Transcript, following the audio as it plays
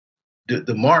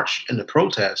the march and the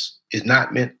protest is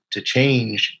not meant to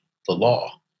change the law.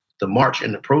 The march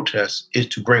and the protest is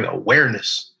to bring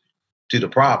awareness to the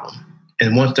problem.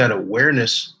 And once that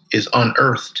awareness is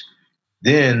unearthed,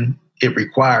 then it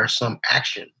requires some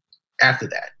action after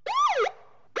that.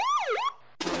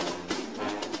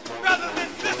 Brothers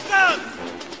and sisters,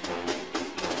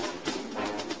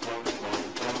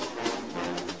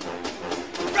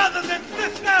 brothers and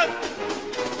sisters,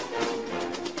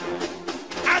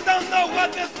 I don't know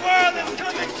what this world is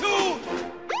coming to.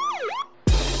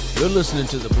 You're listening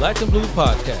to the Black and Blue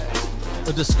Podcast,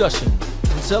 a discussion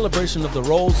and celebration of the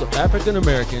roles of African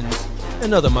Americans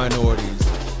and other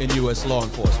minorities in U.S. law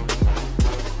enforcement.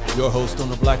 Your host on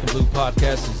the Black and Blue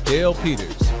Podcast is Dale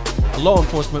Peters, a law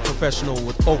enforcement professional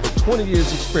with over 20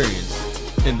 years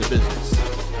experience in the business.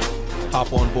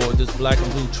 Hop on board this Black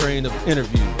and Blue train of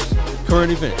interviews,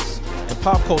 current events, and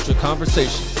pop culture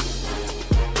conversations.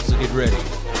 So get ready.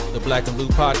 The Black and Blue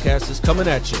Podcast is coming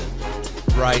at you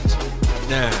right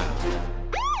now.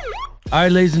 All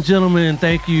right, ladies and gentlemen,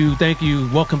 thank you.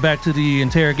 Welcome back to the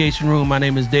interrogation room. My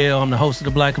name is Dale. I'm the host of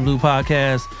the Black and Blue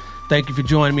Podcast. Thank you for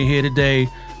joining me here today.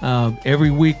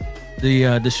 Every week,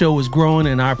 the show is growing,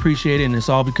 and I appreciate it, and it's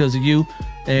all because of you.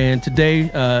 And today,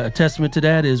 a testament to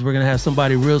that is we're going to have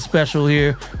somebody real special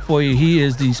here for you. He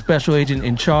is the special agent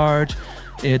in charge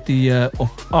at the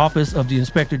Office of the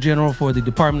Inspector General for the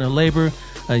Department of Labor,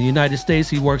 United States.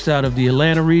 He works out of the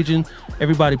Atlanta region.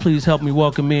 Everybody, please help me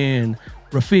welcome in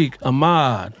Rafiq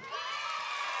Ahmad.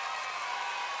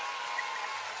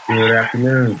 Good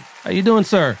afternoon. How you doing,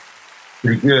 sir?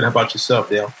 Pretty good. How about yourself,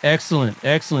 Dale? Excellent.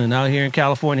 Out here in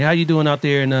California. How you doing out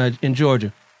there in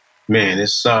Georgia? Man,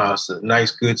 it's a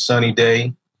nice, good, sunny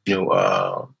day,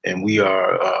 and we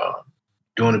are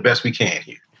doing the best we can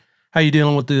here. How you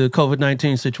dealing with the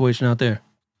COVID-19 situation out there?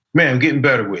 Man, I'm getting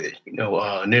better with it.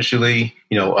 Initially,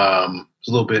 it's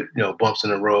a little bit, bumps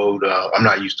in the road. I'm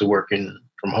not used to working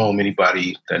from home.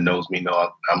 Anybody that knows me know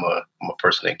I'm a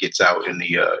person that gets out in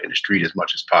the street as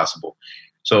much as possible.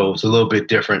 So it's a little bit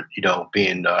different,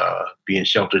 being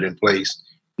sheltered in place,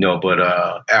 but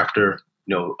after,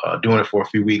 doing it for a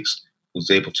few weeks, was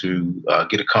able to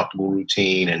get a comfortable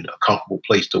routine and a comfortable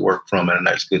place to work from and a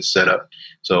nice, good setup.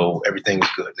 So everything is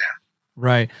good now.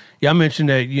 Right. Yeah, I mentioned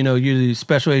that, you're the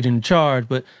special agent in charge,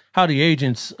 but how the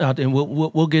agents out there, and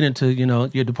we'll get into,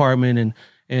 your department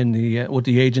and the what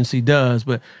the agency does,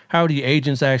 but how are the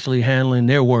agents actually handling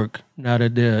their work now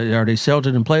that are they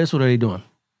sheltered in place? What are they doing?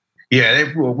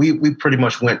 Yeah, we pretty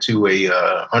much went to a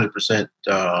 100%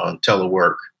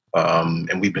 telework,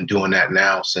 and we've been doing that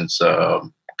now since,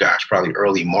 probably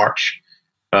early March.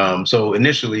 So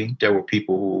initially, there were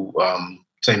people who,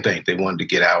 same thing, they wanted to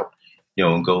get out,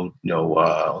 and go,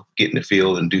 get in the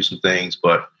field and do some things.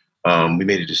 But we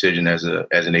made a decision as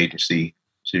an agency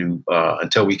to,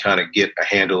 until we kind of get a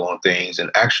handle on things and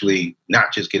actually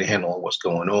not just get a handle on what's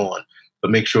going on,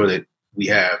 but make sure that we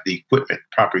have the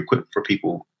proper equipment for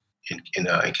people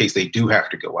in case they do have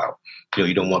to go out.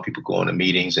 You don't want people going to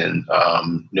meetings and,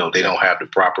 they don't have the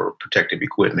proper protective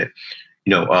equipment.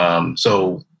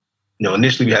 So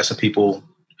initially we had some people,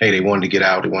 hey, they wanted to get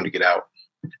out,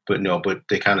 but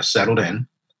they kind of settled in,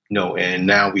 and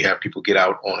now we have people get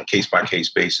out on a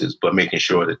case-by-case basis, but making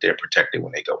sure that they're protected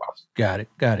when they go out. Got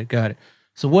it.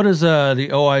 So what is the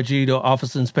OIG, the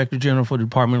Office of Inspector General for the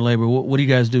Department of Labor? What do you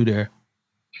guys do there?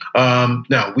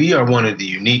 Now, we are one of the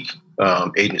unique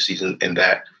agencies in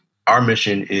that our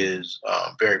mission is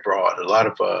very broad. A lot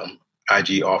of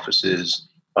IG offices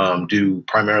do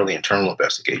primarily internal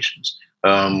investigations.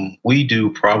 We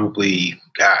do probably,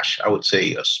 I would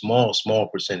say a small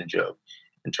percentage of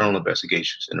internal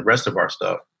investigations, and the rest of our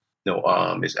stuff,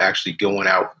 is actually going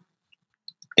out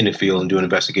in the field and doing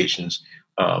investigations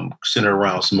centered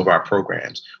around some of our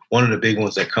programs. One of the big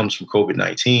ones that comes from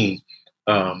COVID-19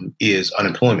 is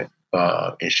unemployment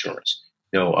insurance.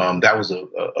 That was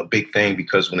a big thing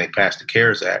because when they passed the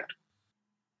CARES Act,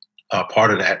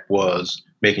 part of that was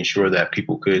making sure that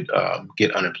people could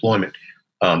get unemployment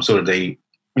so that they,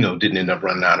 didn't end up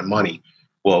running out of money.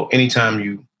 Well, anytime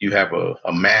you have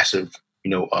a massive,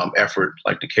 effort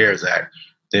like the CARES Act,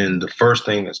 then the first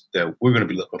thing that we're going to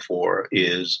be looking for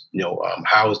is,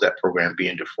 how is that program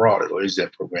being defrauded, or is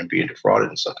that program being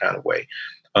defrauded in some kind of way?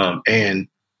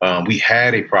 We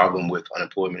had a problem with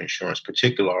unemployment insurance,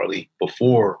 particularly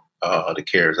before the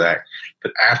CARES Act,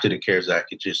 but after the CARES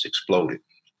Act, it just exploded.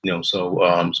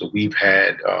 So we've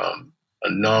had a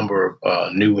number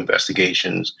of new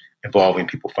investigations involving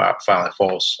people filing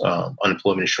false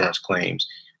unemployment insurance claims,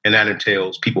 and that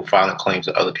entails people filing claims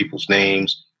in other people's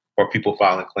names, or people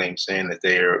filing claims saying that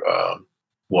they're,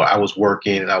 I was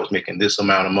working and I was making this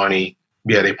amount of money,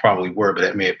 Yeah, they probably were, but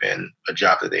that may have been a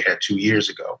job that they had 2 years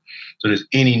ago. So there's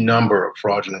any number of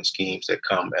fraudulent schemes that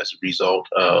come as a result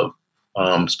of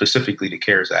specifically the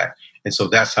CARES Act. And so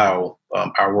that's how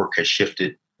our work has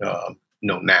shifted,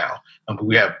 now. But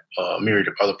we have a myriad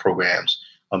of other programs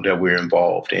that we're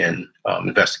involved in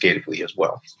investigatively as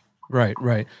well. Right,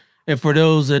 right. And for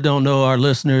those that don't know, our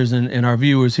listeners and our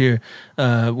viewers here,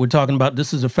 we're talking about,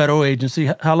 this is a federal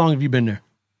agency. How long have you been there?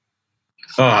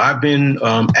 I've been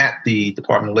at the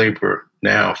Department of Labor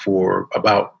now for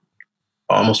about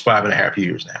almost 5.5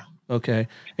 years now. Okay.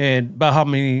 And about how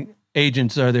many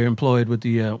agents are there employed with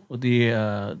the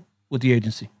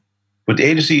agency? With the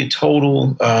agency in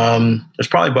total, there's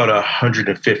probably about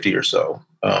 150 or so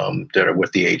that are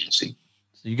with the agency.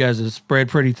 So you guys are spread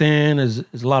pretty thin. Is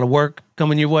a lot of work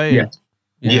coming your way? Yeah.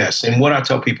 Yes. And what I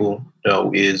tell people,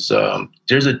 is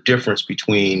there's a difference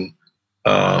between,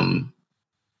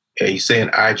 say an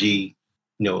IG,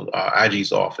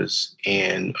 IG's office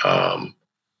and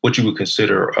what you would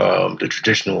consider the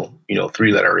traditional,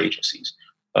 3-letter agencies.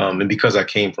 And because I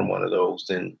came from one of those,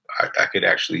 then I could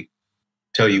actually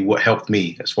tell you what helped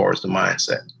me as far as the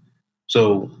mindset.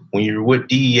 So when you're with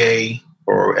DEA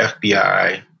or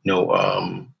FBI,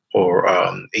 or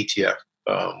ATF,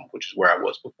 which is where I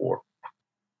was before,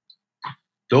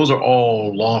 those are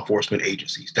all law enforcement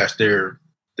agencies. That's their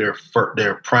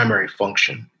primary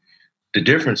function. The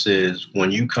difference is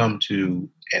when you come to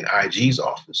an IG's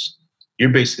office, you're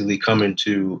basically coming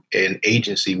to an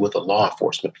agency with a law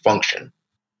enforcement function,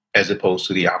 as opposed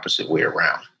to the opposite way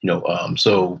around.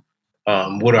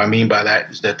 What do I mean by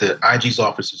that is that the IG's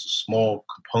office is a small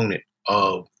component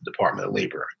of the Department of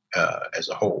Labor as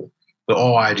a whole. But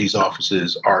all IG's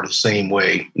offices are the same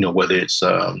way, whether it's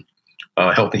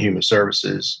Health and Human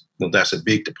Services, that's a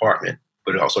big department,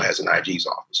 but it also has an IG's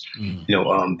office.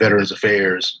 Veterans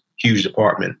Affairs, huge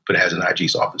department, but it has an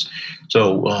IG's office.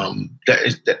 So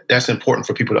that's important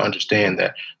for people to understand,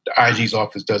 that the IG's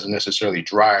office doesn't necessarily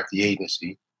drive the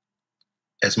agency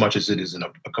as much as it is an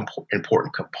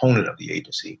important component of the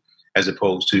agency, as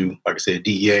opposed to, like I said,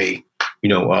 DEA,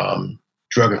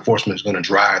 drug enforcement is going to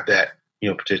drive that,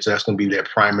 particular. That's going to be their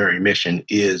primary mission,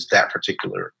 is that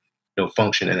particular,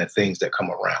 function and the things that come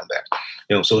around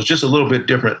that. So it's just a little bit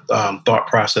different thought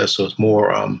process. So it's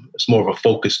more of a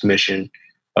focused mission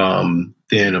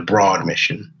than a broad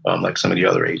mission, like some of the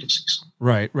other agencies.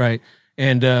 Right, right.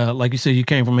 And like you said, you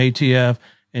came from ATF,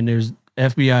 and there's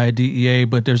FBI, DEA,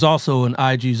 but there's also an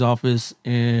IG's office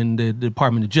in the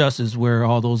Department of Justice where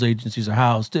all those agencies are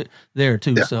housed there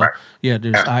too. Yeah, So right. yeah,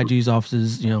 there's Absolutely. IG's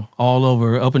offices, all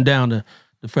over, up and down the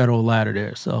federal ladder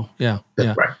there. So yeah, That's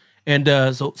yeah. right.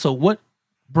 And so what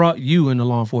brought you into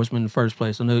law enforcement in the first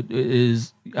place? I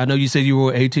know you said you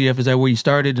were ATF. Is that where you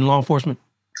started in law enforcement?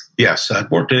 Yes, I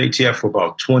worked at ATF for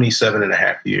about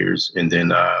 27.5 years, and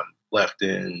then left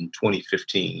in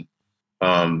 2015.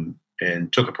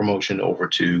 And took a promotion over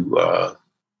to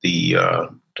the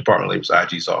Department of Labor's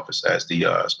IG's office as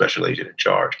the special agent in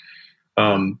charge.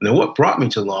 Now, what brought me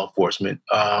to law enforcement,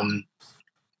 I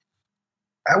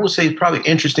would say probably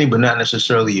interesting, but not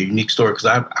necessarily a unique story, because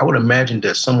I would imagine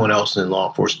that someone else in law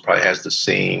enforcement probably has the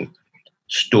same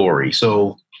story.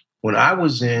 So when I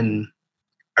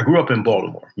grew up in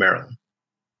Baltimore, Maryland.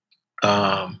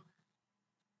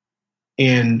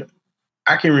 And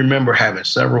I can remember having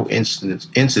several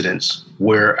incidents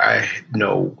where I,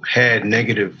 had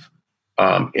negative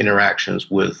interactions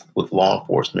with law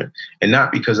enforcement, and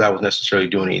not because I was necessarily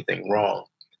doing anything wrong,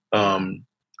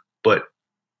 but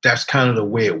that's kind of the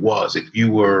way it was. If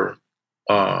you were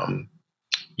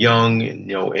young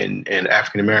and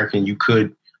African American, you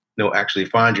could actually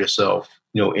find yourself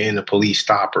in a police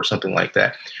stop or something like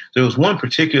that. There was one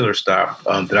particular stop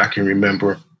that I can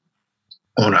remember.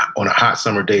 On a hot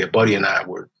summer day, a buddy and I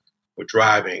were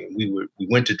driving. We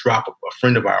went to drop a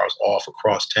friend of ours off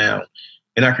across town,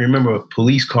 and I can remember a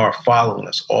police car following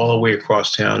us all the way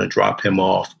across town and dropped him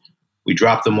off. We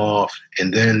dropped them off,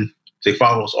 and then they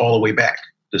followed us all the way back.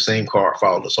 The same car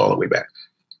followed us all the way back.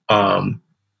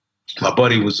 My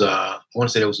buddy was, I want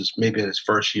to say it was maybe in his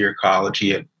first year of college. He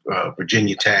had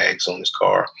Virginia tags on his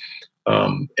car,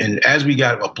 and as we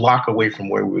got a block away from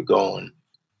where we were going,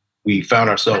 we found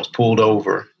ourselves pulled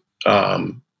over.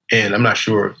 And I'm not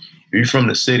sure if you're from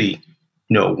the city,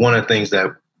 one of the things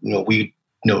that, we,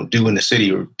 do in the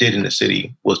city or did in the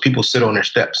city was people sit on their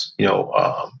steps,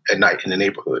 at night in the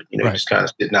neighborhood, Right. Just kind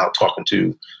of sitting out talking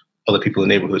to other people in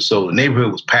the neighborhood. So the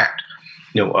neighborhood was packed,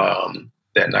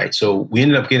 that night. So we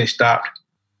ended up getting stopped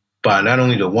by not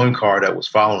only the one car that was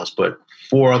following us, but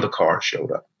 4 other cars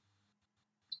showed up.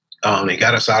 They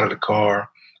got us out of the car.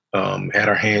 Had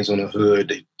our hands on the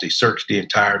hood. They searched the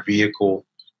entire vehicle.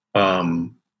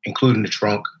 including the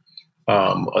trunk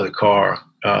of the car,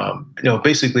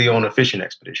 basically on a fishing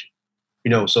expedition.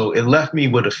 So it left me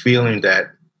with a feeling that,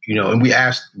 and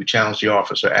we challenged the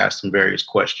officer, asked him various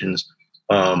questions,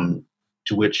 to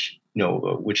which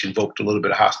invoked a little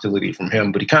bit of hostility from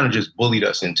him, but he kind of just bullied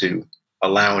us into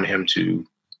allowing him to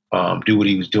do what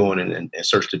he was doing and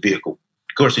search the vehicle.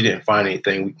 Of course, he didn't find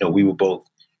anything. We were both,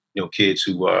 kids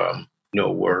who,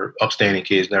 were upstanding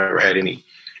kids, never had any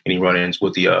run-ins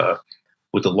with the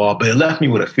law, but it left me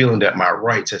with a feeling that my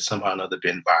rights had somehow or another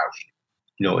been violated.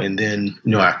 And then,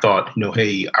 I thought,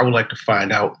 hey, I would like to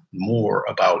find out more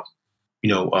about,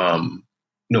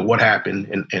 what happened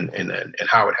and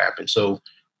how it happened. So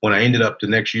when I ended up the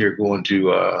next year going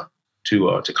to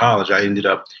college, I ended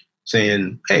up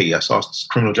saying, hey, I saw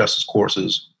criminal justice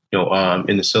courses,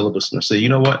 in the syllabus, and I said, you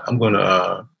know what, I'm going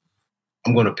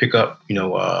to pick up,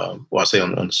 I say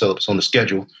on the syllabus, on the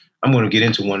schedule, I'm going to get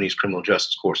into one of these criminal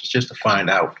justice courses just to find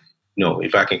out,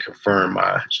 if I can confirm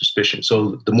my suspicion.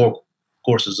 So the more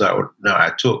courses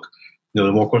I took,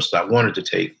 the more courses I wanted to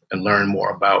take and learn more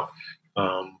about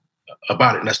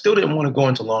it. And I still didn't want to go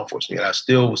into law enforcement. I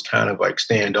still was kind of like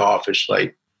standoffish,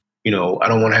 like, I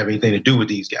don't want to have anything to do with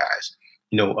these guys,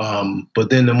 but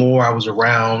then the more I was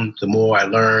around, the more I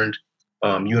learned.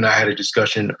 You and I had a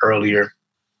discussion earlier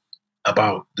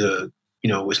about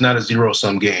it's not a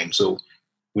zero-sum game. So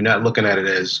we're not looking at it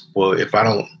as, well, if I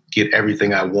don't get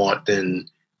everything I want, then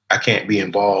I can't be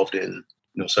involved in,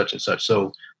 such and such.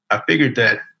 So I figured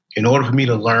that in order for me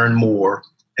to learn more,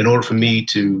 in order for me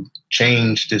to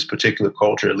change this particular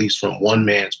culture, at least from one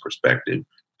man's perspective,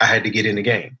 I had to get in the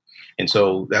game. And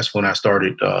so that's when I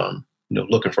started,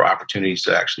 looking for opportunities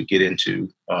to actually get into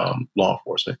law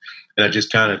enforcement. And I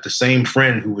just kind of, the same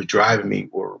friend who was driving me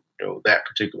for that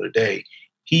particular day,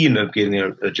 he ended up getting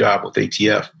a job with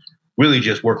ATF, really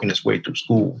just working his way through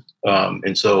school.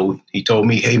 And so he told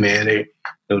me, hey, man,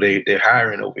 they're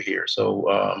hiring over here. So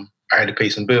I had to pay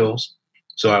some bills.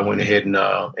 So I went ahead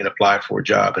and applied for a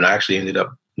job. And I actually ended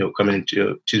up, coming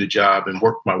into the job and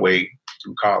worked my way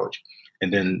through college.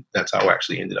 And then that's how I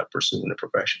actually ended up pursuing the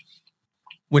profession.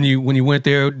 When you went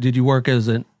there, did you work as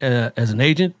an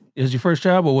agent as your first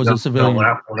job, or was it civilian?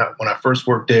 No, when I first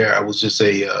worked there, I was just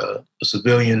a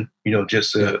civilian,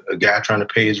 just a guy trying to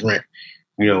pay his rent,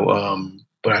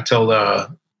 but I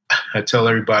tell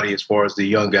everybody, as far as the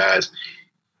young guys,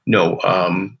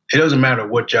 it doesn't matter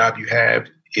what job you have.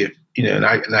 If, and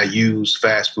I use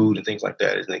fast food and things like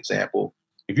that as an example.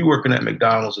 If you're working at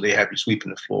McDonald's and they have you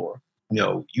sweeping the floor,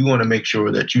 you want to make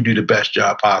sure that you do the best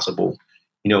job possible,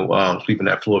 sweeping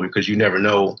that floor, because you never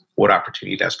know what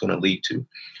opportunity that's going to lead to.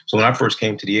 So when I first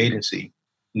came to the agency,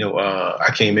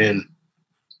 I came in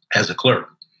as a clerk,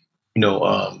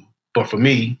 but for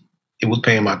me, it was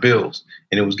paying my bills,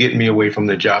 and it was getting me away from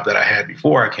the job that I had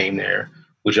before I came there,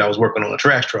 which I was working on a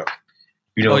trash truck.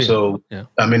 So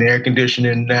I'm in air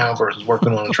conditioning now versus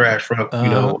working on a trash truck,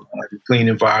 clean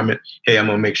environment. Hey, I'm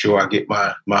going to make sure I get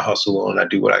my hustle on. I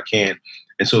do what I can.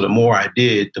 And so the more I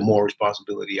did, the more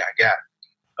responsibility I got.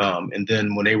 And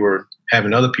then when they were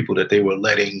having other people that they were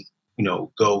letting,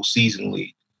 go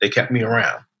seasonally, they kept me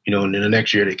around, and then the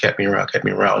next year they kept me around.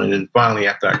 And then finally,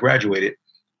 after I graduated,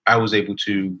 I was able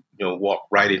to, walk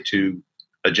right into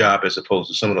a job as opposed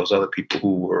to some of those other people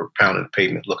who were pounding the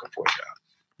pavement looking for a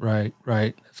job.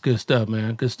 Right. That's good stuff,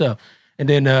 man. Good stuff. And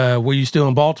then were you still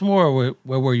in Baltimore, or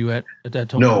where were you at that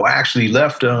time? No, I actually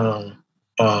left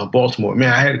Baltimore.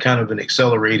 Man, I had kind of an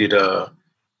accelerated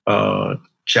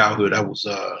childhood. I was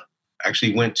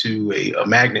actually went to a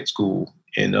magnet school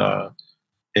in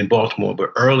Baltimore,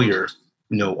 but earlier,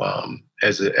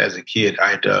 as a kid,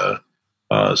 I'd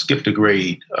skipped a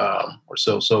grade or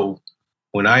so. So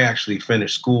when I actually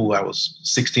finished school, I was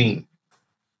 16.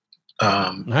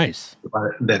 Nice.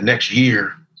 That next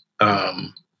year,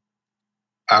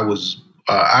 I was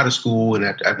out of school, and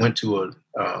I went to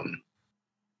a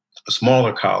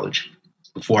smaller college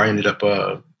before I ended up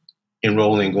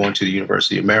enrolling and going to the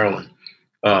University of Maryland.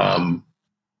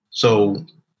 So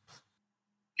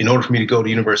in order for me to go to the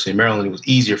University of Maryland, it was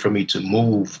easier for me to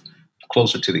move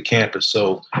closer to the campus.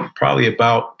 So probably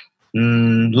about a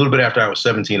little bit after I was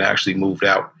 17, I actually moved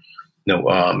out,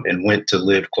 and went to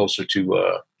live closer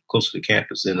to the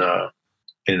campus in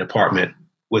an apartment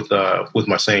with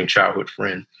my same childhood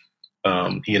friend.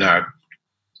 He and I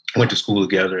went to school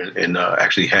together and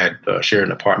actually had shared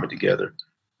an apartment together,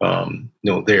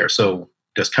 there. So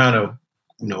that's kind of,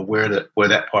 where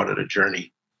that part of the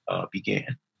journey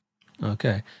began.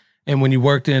 Okay. And when you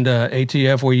worked in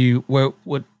ATF,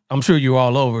 what I'm sure you were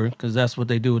all over, because that's what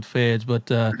they do with feds, but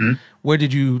where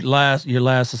did you your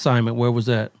last assignment, where was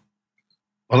that?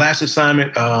 My last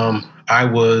assignment, I I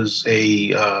was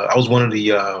I was one of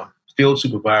the field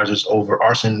supervisors over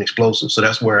arson and explosives. So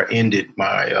that's where I ended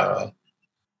my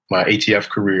ATF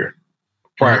career.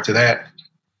 Prior to that,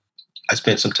 I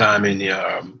spent some time in the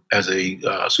as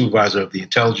a supervisor of the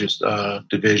intelligence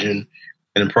division,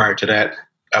 and then prior to that,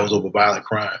 I was over violent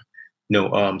crime.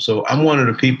 So I'm one of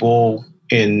the people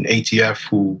in ATF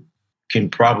who can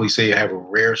probably say I have a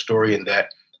rare story in that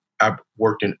I've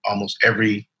worked in almost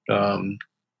every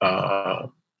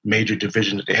major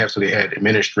division that they have. So they had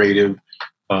administrative,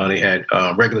 they had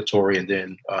regulatory, and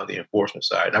then the enforcement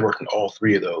side. And I worked in all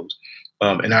three of those.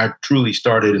 And I truly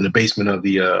started in the basement of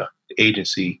the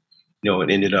agency,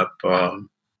 and ended up,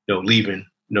 leaving,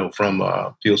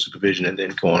 from field supervision and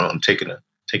then going on taking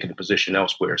a position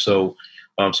elsewhere. So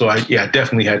I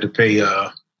definitely had to pay,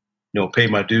 pay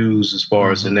my dues as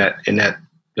far as in that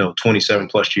 27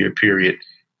 plus year period.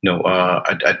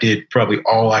 I did probably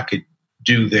all I could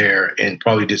do there and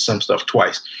probably did some stuff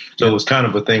twice. So it was kind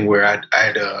of a thing where I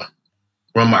had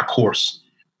run my course,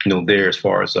 there as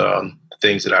far as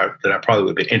things that I probably would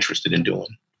have been interested in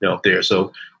doing, there.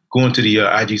 So going to the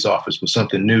IG's office was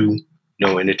something new,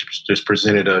 and it just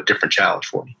presented a different challenge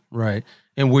for me. Right.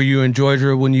 And were you in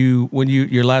Georgia when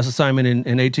your last assignment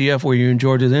in ATF? Were you in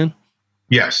Georgia then?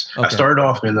 Yes, okay. I started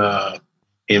off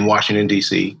in Washington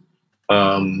D.C.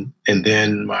 And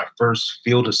then my first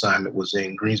field assignment was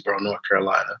in Greensboro, North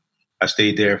Carolina. I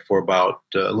stayed there for about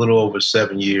a little over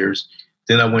 7 years.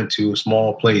 Then I went to a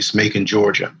small place, Macon,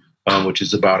 Georgia, which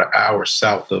is about an hour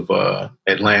south of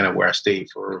Atlanta, where I stayed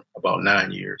for about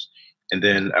 9 years. And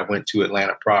then I went to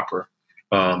Atlanta proper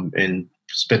and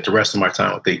spent the rest of my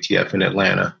time with ATF in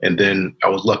Atlanta. And then I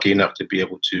was lucky enough to be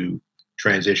able to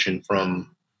transition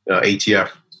from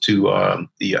ATF to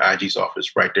the IG's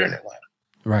office right there in Atlanta.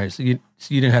 Right. So you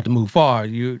didn't have to move far.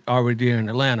 You're already there in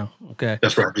Atlanta. Okay.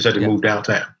 That's right. Just had to move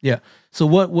downtown. Yeah. So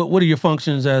what are your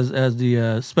functions as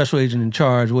the special agent in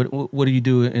charge? What do you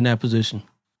do in that position?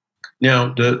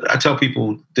 Now, I tell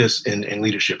people this in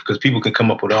leadership, because people can come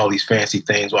up with all these fancy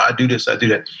things. Well, I do this, I do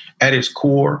that. At its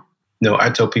core, I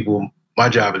tell people my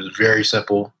job is very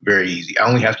simple, very easy. I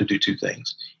only have to do two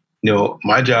things.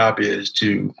 My job is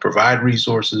to provide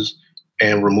resources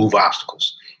and remove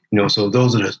obstacles. So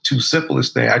those are the two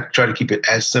simplest things. I try to keep it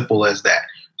as simple as that.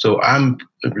 So I'm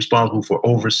responsible for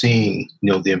overseeing,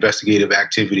 the investigative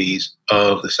activities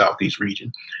of the Southeast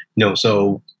region.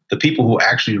 So the people who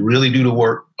actually really do the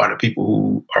work are the people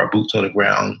who are boots on the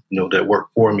ground, that work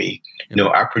for me.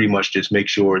 I pretty much just make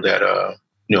sure that,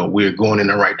 we're going in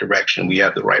the right direction. We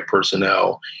have the right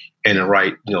personnel and the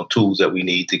right, tools that we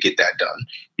need to get that done,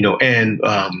 and,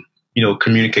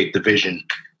 communicate the vision,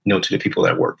 to the people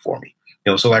that work for me.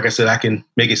 So like I said, I can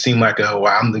make it seem like,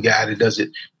 I'm the guy that does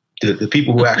it. The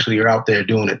people who actually are out there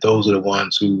doing it, those are the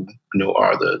ones who,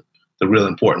 are the real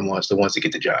important ones, the ones that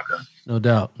get the job done. No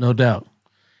doubt. No doubt.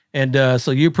 And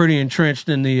so you're pretty entrenched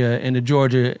in the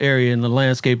Georgia area, in the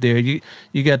landscape there.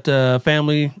 You got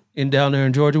family down there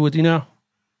in Georgia with you now?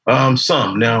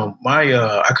 Some. Now,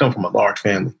 I come from a large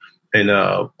family, and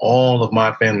all of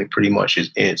my family pretty much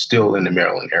is still in the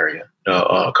Maryland area.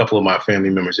 A couple of my family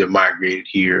members have migrated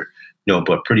here,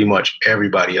 but pretty much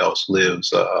everybody else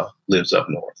lives up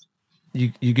north.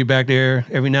 You get back there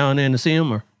every now and then to see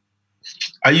them, or?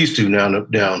 I used to. Now,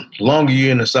 the longer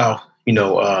you're in the South,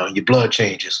 your blood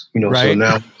changes. Right. So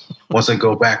now, once I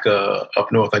go back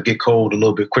up north, I get cold a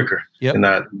little bit quicker than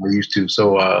I used to.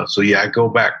 So I go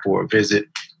back for a visit,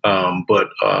 but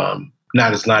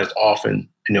not as often,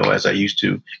 as I used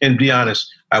to. And to be honest,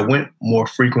 I went more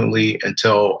frequently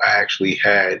until I actually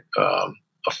had a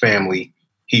family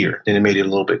here. Then it made it a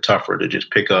little bit tougher to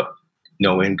just pick up,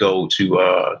 and go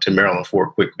to Maryland for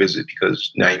a quick visit,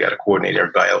 because now you got to coordinate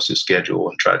everybody else's schedule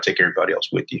and try to take everybody else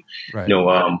with you. Right.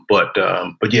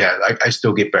 But yeah, I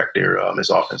still get back there as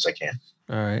often as I can.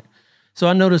 All right. So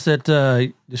I noticed that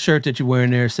the shirt that you're wearing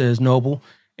there says Noble.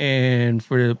 And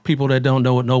for the people that don't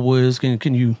know what Noble is,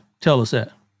 can you tell us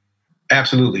that?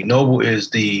 Absolutely. Noble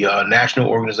is the National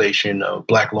Organization of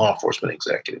Black Law Enforcement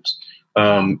Executives.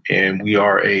 And we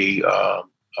are a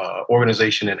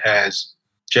organization that has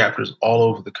chapters all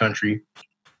over the country,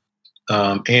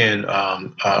 and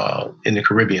in the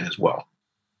Caribbean as well.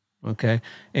 Okay.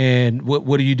 And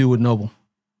what do you do with Noble?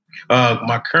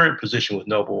 My current position with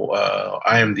Noble,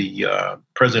 I am the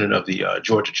president of the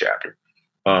Georgia chapter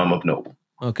of Noble.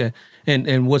 Okay.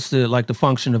 And what's the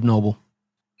function of Noble?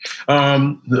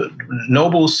 The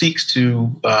Noble seeks to,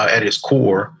 at its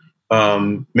core,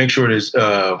 make sure there's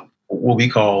what we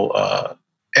call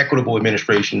equitable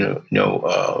administration,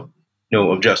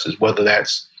 of justice, whether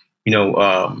that's,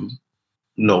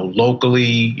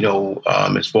 locally,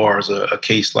 as far as a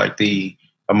case like the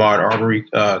Ahmaud Arbery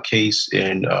case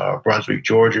in Brunswick,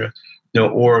 Georgia,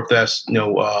 or if that's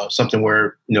something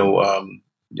where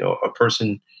a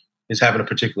person is having a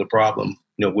particular problem,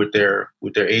 with their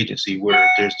agency where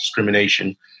there's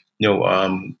discrimination,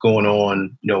 going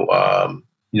on,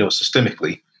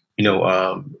 systemically,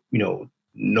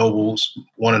 Noble's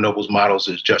one of Noble's models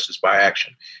is justice by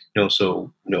action.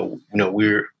 So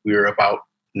we're about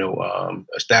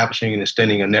establishing and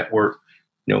extending a network,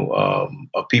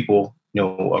 of people,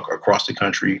 across the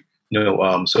country,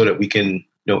 so that we can,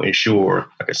 ensure,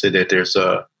 like I said, that there's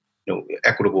a,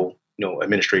 equitable,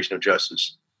 administration of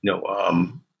justice,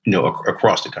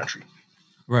 across the country.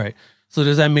 Right. So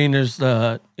does that mean there's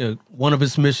one of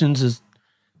his missions is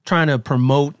trying to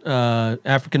promote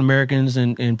African Americans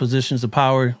in positions of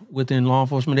power within law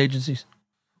enforcement agencies?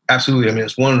 Absolutely. I mean,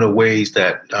 it's one of the ways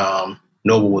that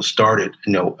Noble was started,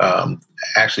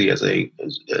 actually as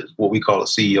what we call a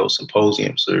CEO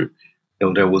symposium. So,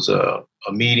 there was a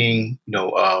meeting, in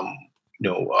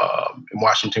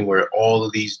Washington where all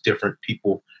of these different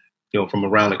people, from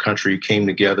around the country came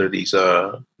together, these,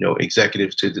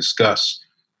 executives to discuss,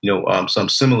 some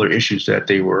similar issues that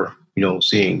they were,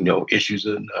 seeing, issues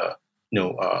in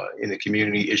the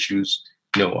community, issues,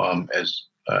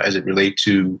 as it relates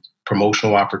to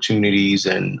promotional opportunities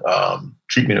and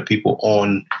treatment of people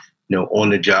on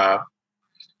the job,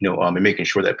 and making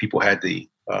sure that people had the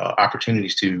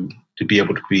opportunities to be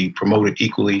able to be promoted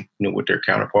equally, with their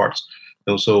counterparts.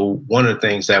 So one of the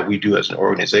things that we do as an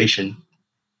organization,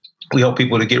 we help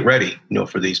people to get ready,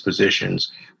 for these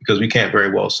positions, because we can't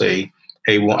very well say,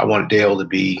 hey, well, I want Dale to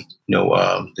be,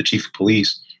 the chief of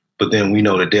police, but then we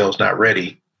know that Dale's not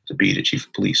ready to be the chief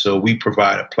of police. So we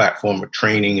provide a platform of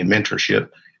training and mentorship,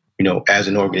 as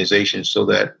an organization, so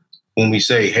that when we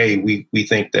say, hey, we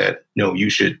think that, you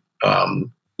should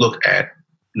look at,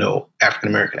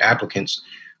 African-American applicants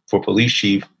for police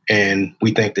chief, and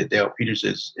we think that Dale Peters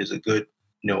is a good,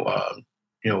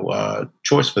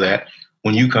 choice for that.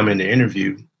 When you come in to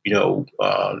interview,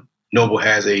 Noble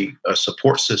has a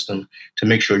support system to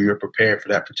make sure you're prepared for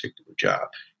that particular job.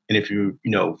 And if you're,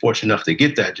 fortunate enough to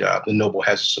get that job, then Noble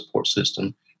has a support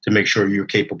system to make sure you're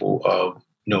capable of,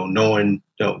 knowing,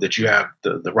 that you have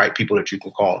the right people that you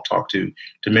can call and talk to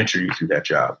mentor you through that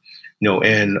job.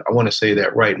 And I want to say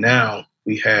that right now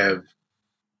we have,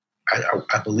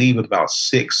 I believe, about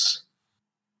six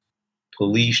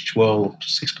police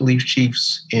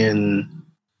chiefs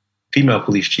female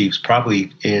police chiefs,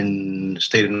 probably in the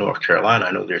state of North Carolina.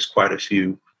 I know there's quite a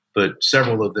few, but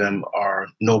several of them are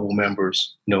Noble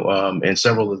members, and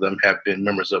several of them have been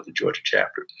members of the Georgia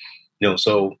chapter.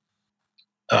 So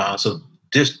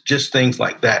just things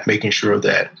like that, making sure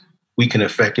that we can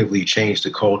effectively change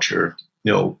the culture,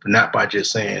 not by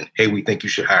just saying, hey, we think you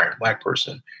should hire a Black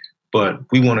person, but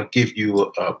we want to give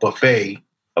you a buffet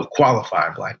of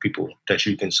qualified Black people that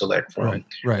you can select from.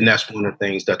 Right. And that's one of the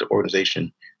things that the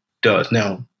organization does.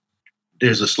 Now,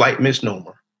 there's a slight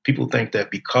misnomer. People think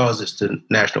that because it's the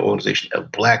national organization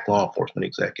of Black law enforcement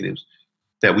executives,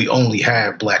 that we only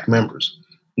have Black members.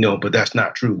 But that's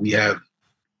not true. We have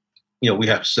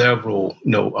several,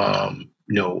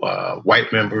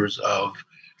 white members of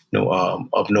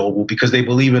Noble, because they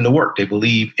believe in the work. They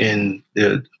believe in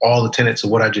all the tenets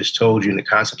of what I just told you and the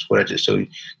concepts of what I just told you.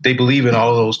 They believe in all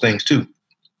of those things too.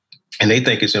 And they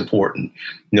think it's important,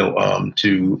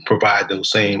 to provide those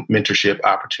same mentorship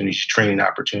opportunities, training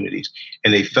opportunities.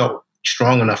 And they felt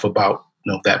strong enough about,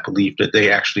 that belief that they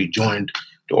actually joined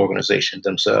the organization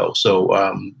themselves.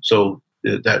 So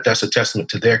that's a testament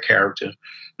to their character,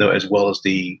 as well as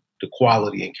the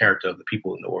quality and character of the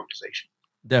people in the organization.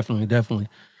 Definitely.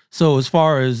 So as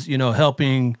far as,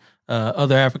 helping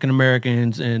other African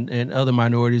Americans and other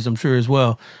minorities, I'm sure as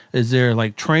well, is there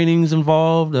like trainings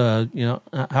involved?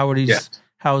 How are these? Yeah.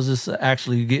 How is this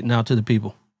actually getting out to the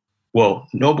people? Well,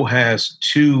 Noble has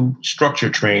two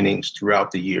structured trainings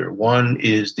throughout the year. One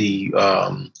is the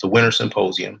Winter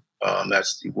Symposium.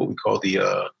 That's what we call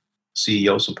the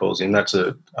CEO Symposium. That's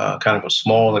a kind of a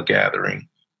smaller gathering.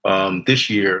 This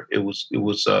year, it was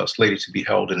slated to be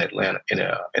held in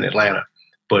Atlanta,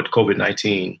 but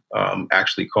COVID-19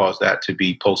 actually caused that to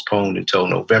be postponed until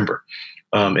November.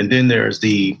 And then there's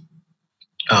the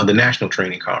National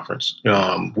Training Conference,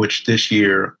 which this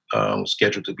year was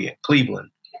scheduled to be in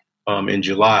Cleveland in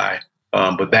July,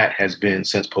 but that has been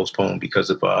since postponed because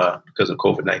of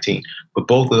COVID-19. But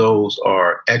both of those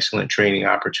are excellent training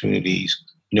opportunities,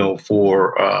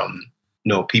 for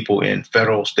people in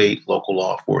federal, state, local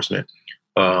law enforcement,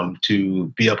 to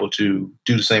be able to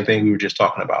do the same thing we were just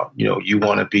talking about. You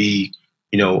want to be,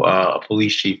 a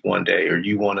police chief one day, or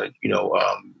you want to,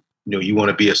 you want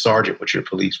to be a sergeant with your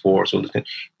police force. So,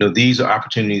 these are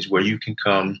opportunities where you can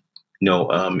come,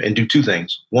 and do two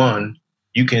things. One,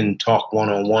 you can talk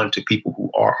one-on-one to people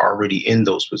who are already in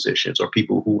those positions, or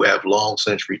people who have long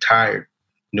since retired,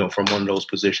 from one of those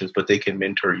positions, but they can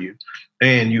mentor you.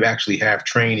 And you actually have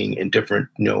training in different,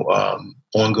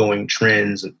 ongoing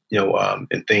trends,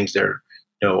 and things that are,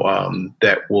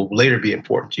 that will later be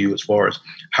important to you as far as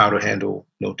how to handle,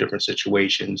 different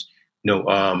situations,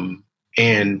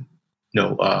 and,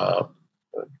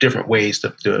 different ways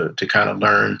to kind of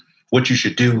learn what you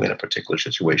should do in a particular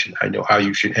situation. I know how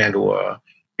you should handle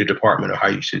your department, or how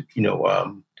you should,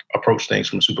 approach things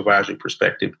from a supervisory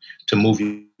perspective to move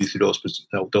you through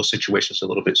those situations a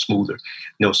little bit smoother.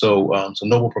 So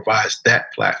Noble provides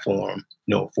that platform,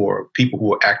 for people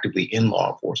who are actively in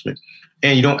law enforcement.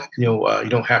 And you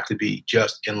don't have to be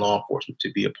just in law enforcement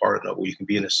to be a part of Noble. You can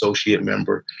be an associate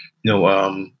member,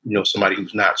 somebody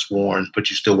who's not sworn, but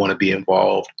you still want to be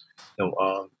involved,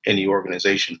 in the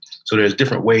organization. So there's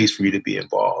different ways for you to be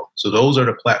involved. So those are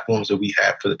the platforms that we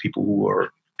have for the people who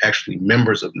are actually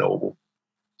members of Noble.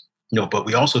 But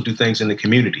we also do things in the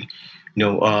community.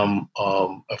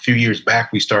 A few years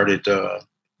back, we started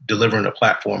delivering a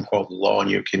platform called the Law in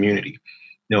Your Community.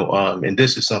 And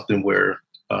this is something where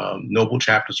Noble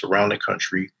chapters around the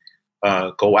country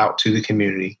go out to the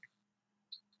community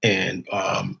and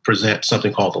present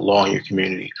something called the Law in Your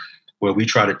Community, where we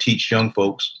try to teach young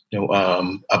folks,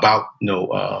 about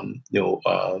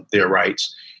their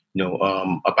rights,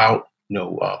 about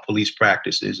police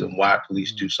practices and why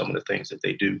police do some of the things that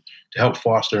they do, to help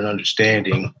foster an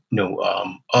understanding,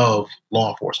 of law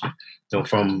enforcement,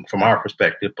 from our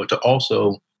perspective, but to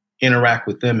also interact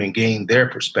with them and gain their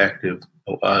perspective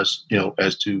as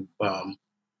to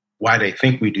why they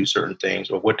think we do certain things,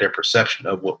 or what their perception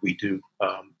of what we do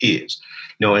is.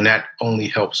 And that only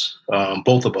helps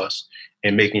both of us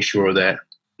in making sure that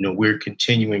we're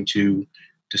continuing to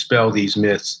dispel these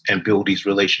myths and build these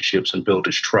relationships and build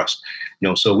this trust.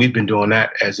 So we've been doing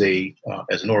that as an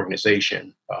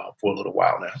organization for a little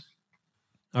while now.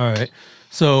 All right.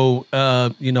 So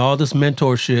all this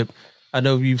mentorship, I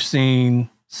know you've seen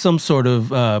some sort of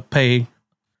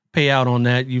payout on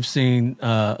that. You've seen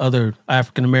other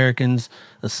African Americans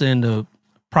ascend to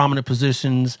prominent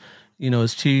positions,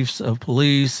 as chiefs of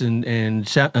police and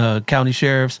county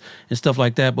sheriffs and stuff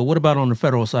like that. But what about on the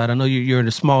federal side? I know you're in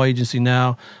a small agency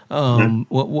now.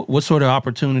 What sort of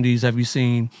opportunities have you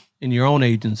seen in your own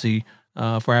agency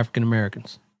for African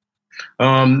Americans?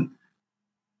 Some.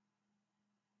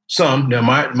 Now,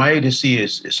 my agency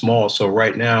is small, so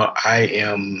right now I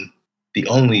am the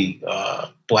only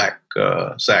Black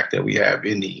SAC that we have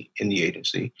in the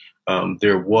agency.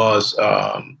 There were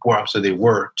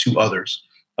two others.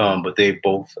 But they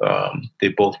both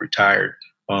retired.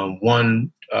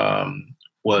 One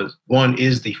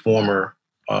is the former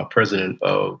president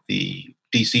of the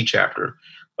DC chapter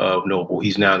of Noble.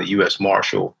 He's now the U.S.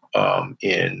 Marshal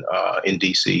in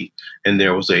DC. And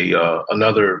there was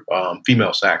another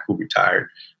female SAC who retired.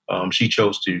 She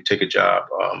chose to take a job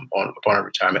upon her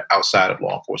retirement outside of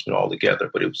law enforcement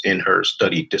altogether, but it was in her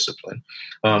studied discipline.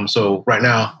 So right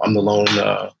now, I'm the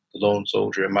lone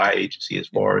soldier in my agency as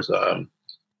far as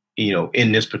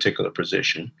in this particular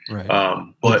position. Right.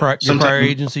 But your prior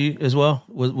agency as well,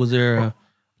 was there a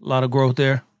lot of growth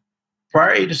there?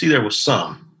 Prior agency, there was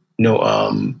some,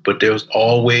 but there was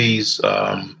always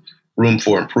room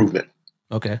for improvement.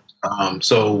 Okay.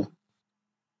 So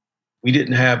we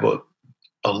didn't have a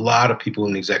lot of people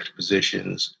in executive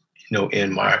positions,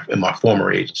 in my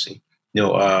former agency,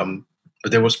 but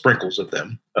there were sprinkles of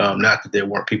them. Not that there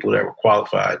weren't people that were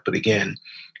qualified, but again,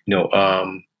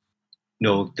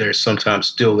 there's sometimes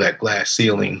still that glass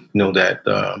ceiling,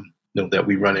 that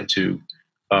we run into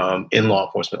in law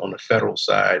enforcement on the federal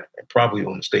side, and probably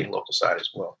on the state and local side as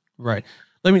well. Right.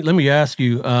 Let me ask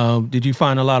you: did you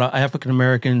find a lot of African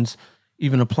Americans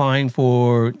even applying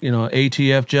for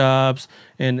ATF jobs,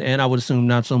 and I would assume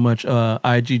not so much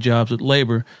IG jobs with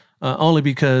labor, only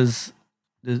because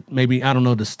maybe, I don't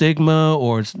know, the stigma,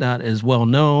 or it's not as well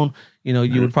known.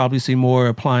 You would probably see more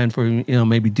applying for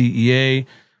maybe DEA.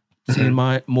 Seeing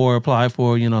more apply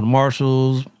for, the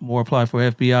marshals, more apply for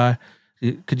FBI.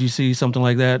 Could you see something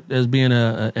like that as being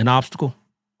an obstacle?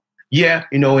 Yeah,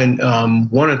 and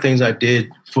one of the things I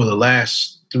did for the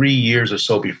last 3 years or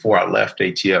so before I left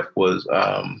ATF was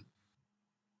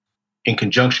in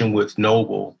conjunction with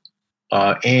Noble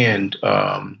and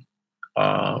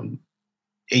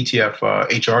ATF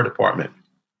HR department.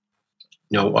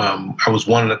 I was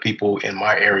one of the people in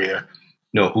my area,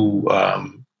 who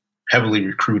heavily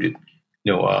recruited,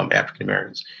 African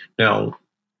Americans. Now,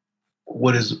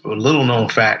 what is a little known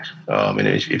fact, and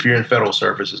if you're in federal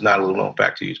service, it's not a little known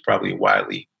fact to you. It's probably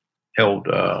widely held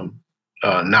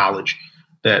knowledge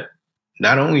that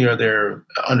not only are there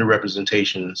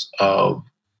underrepresentations of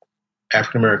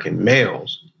African American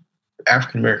males,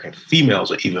 African American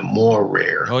females are even more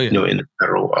rare, Oh, yeah. in the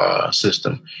federal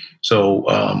system. So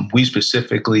we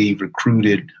specifically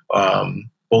recruited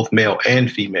both male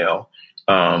and female,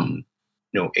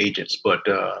 agents. But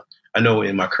I know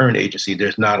in my current agency,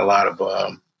 there's not a lot of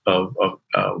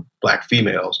Black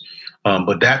females,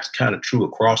 but that's kind of true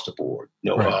across the board.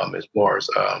 Right.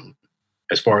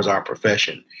 As far as our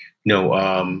profession,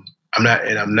 I'm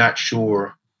not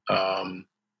sure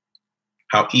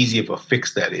how easy of a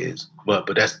fix that is, but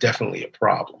that's definitely a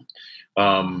problem.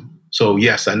 So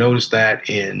yes, I noticed that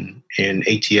in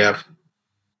ATF,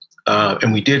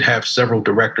 and we did have several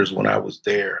directors when I was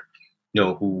there,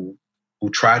 who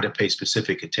tried to pay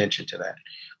specific attention to that.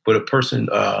 But a person,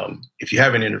 if you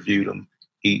haven't interviewed him,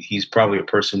 he's probably a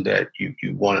person that you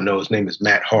want to know. His name is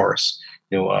Matt Horace.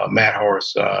 Matt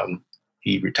Horace,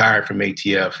 he retired from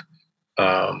ATF,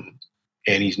 and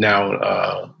he's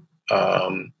now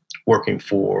working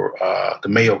for the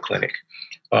Mayo Clinic.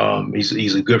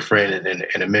 He's a good friend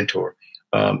and a mentor.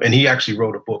 And he actually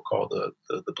wrote a book called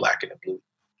The Black and the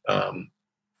Blue,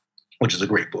 which is a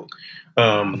great book.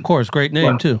 Of course, great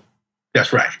name too.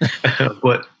 That's right.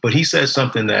 but he says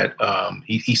something that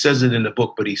he says it in the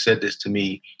book, but he said this to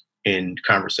me in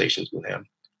conversations with him.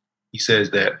 He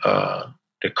says that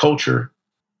the culture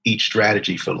eats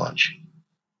strategy for lunch.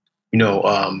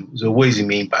 So what does he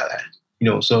mean by that?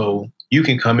 So you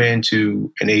can come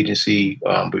into an agency.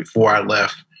 Before I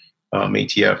left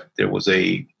ATF,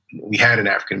 we had an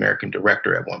African American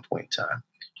director at one point in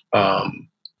time.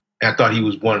 I thought he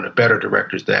was one of the better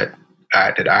directors that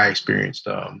I experienced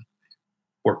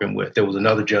working with. There was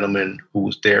another gentleman who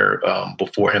was there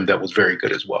before him that was very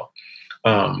good as well.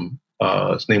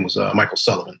 His name was Michael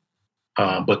Sullivan.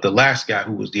 But the last guy,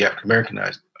 who was the African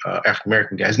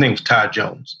American guy, his name was Todd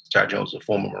Jones. Todd Jones is a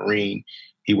former Marine.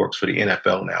 He works for the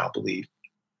NFL now, I believe.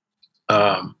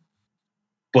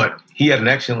 But he had an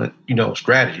excellent,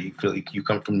 strategy. You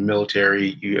come from the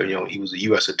military. He was a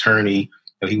U.S. attorney.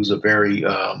 He was a very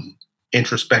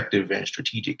introspective and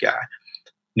strategic guy.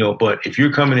 But if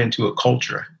you're coming into a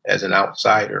culture as an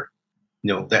outsider,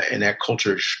 that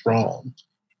culture is strong,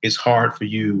 it's hard for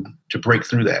you to break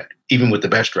through that, even with the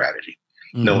best strategy.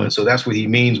 Mm-hmm. And so that's what he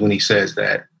means when he says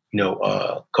that,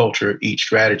 culture eats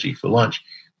strategy for lunch.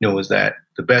 Is that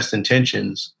the best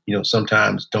intentions,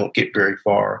 sometimes don't get very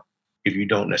far if you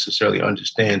don't necessarily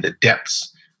understand the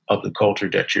depths of the culture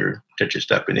that you're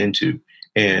stepping into.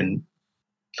 And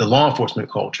the law enforcement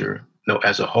culture,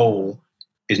 as a whole,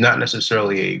 is not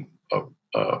necessarily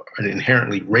an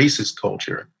inherently racist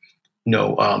culture.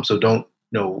 So don't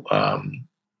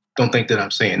think that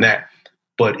I'm saying that,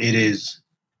 but it is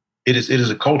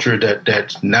a culture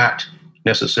that's not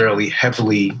necessarily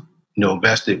heavily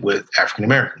vested with African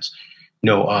Americans.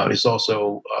 It's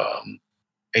also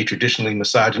a traditionally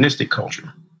misogynistic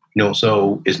culture.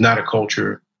 So it's not a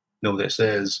culture that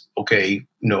says, okay,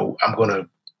 I'm going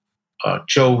to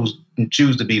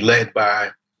choose to be led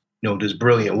by this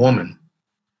brilliant woman,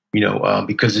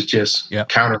 because it's just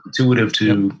counterintuitive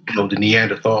to the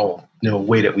Neanderthal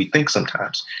way that we think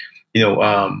sometimes.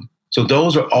 So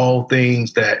those are all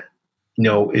things that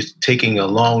it's taking a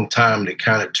long time to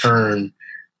kind of turn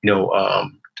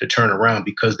around,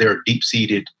 because they're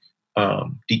deep-seated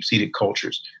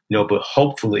cultures. But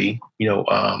hopefully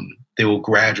they will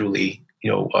gradually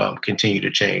continue to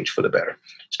change for the better,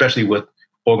 especially with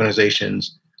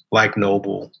organizations like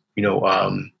Noble,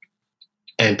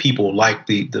 and people like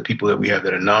the people that we have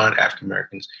that are non-African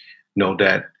Americans,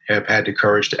 that have had the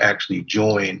courage to actually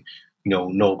join,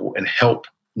 Noble and help,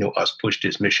 us push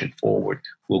this mission forward.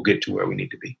 We'll get to where we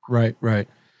need to be. Right.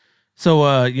 So,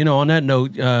 on that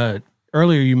note,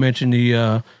 earlier you mentioned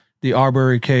the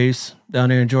Arbery case down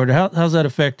there in Georgia. How's that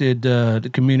affected the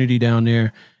community down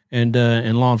there and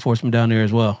law enforcement down there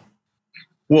as well?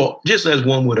 Well, just as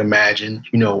one would imagine,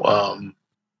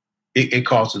 it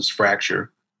causes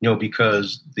fracture,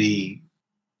 because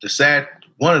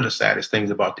one of the saddest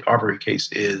things about the Arbery case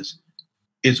is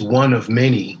it's one of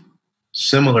many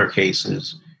similar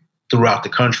cases throughout the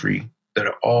country that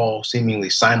are all seemingly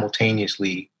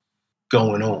simultaneously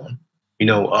going on,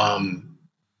 and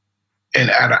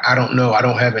I don't know. I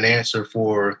don't have an answer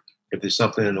for if there's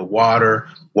something in the water.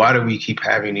 Why do we keep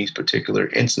having these particular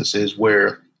instances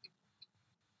where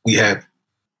we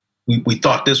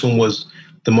thought this one was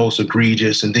the most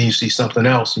egregious, and then you see something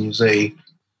else and you say,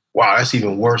 wow, that's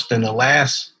even worse than the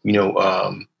last,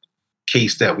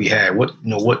 case that we had.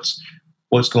 What's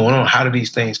what's going on? How do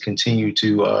these things continue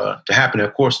to happen? And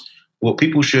of course, what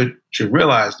people should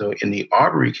realize, though, in the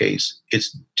Arbery case,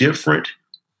 it's different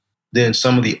than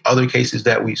some of the other cases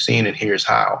that we've seen, and here's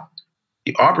how.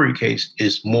 The Arbery case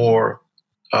is more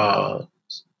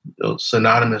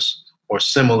synonymous or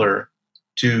similar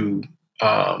to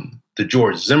the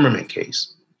George Zimmerman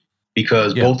case,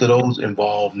 because both of those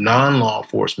involve non-law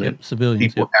enforcement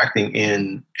civilians, people acting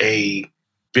in a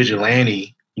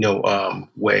vigilante,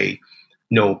 way,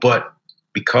 but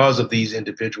because of these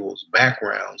individuals'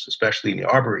 backgrounds, especially in the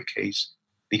Arbery case,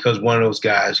 because one of those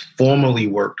guys formerly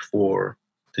worked for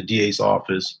the DA's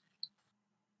office,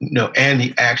 and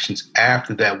the actions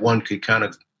after that, one could kind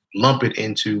of lump it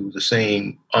into the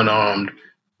same unarmed,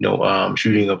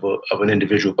 shooting of an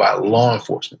individual by law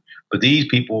enforcement. But these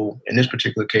people, in this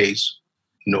particular case,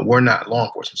 were not law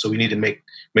enforcement. So we need to make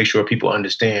sure people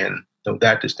understand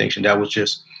that distinction. That was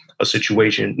just a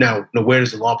situation. Now, where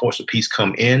does the law enforcement piece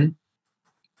come in?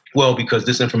 Well, because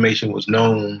this information was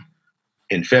known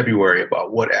in February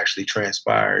about what actually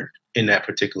transpired in that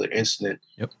particular incident.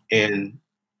 Yep. And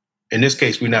in this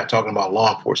case, we're not talking about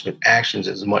law enforcement actions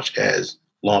as much as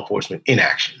law enforcement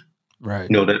inaction. Right.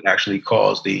 That actually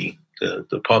caused the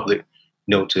public,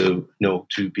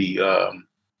 to be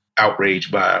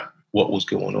outraged by what was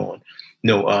going on.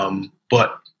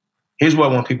 But here's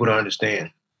what I want people to understand: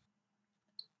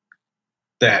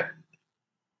 that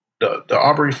the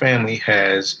Arbery family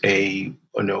has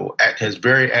has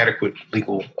very adequate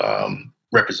legal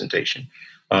representation.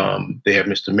 They have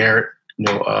Mr. Merritt,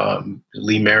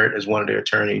 Lee Merritt as one of their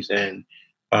attorneys, and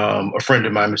a friend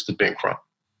of mine, Mr. Ben Crump.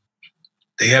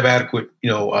 They have adequate,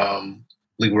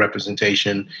 legal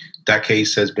representation. That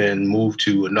case has been moved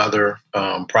to another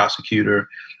prosecutor,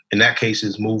 and that case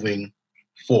is moving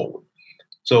forward.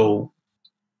 So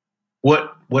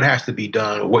what has to be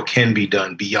done, or what can be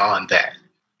done beyond that?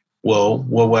 Well,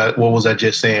 what was I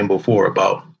just saying before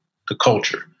about the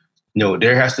culture?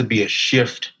 There has to be a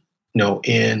shift,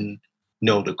 in,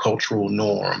 the cultural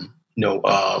norm,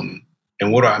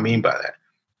 and what do I mean by that?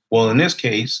 Well, in this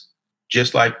case,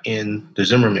 just like in the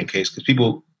Zimmerman case, because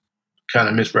people kind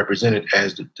of misrepresented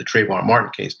as the Trayvon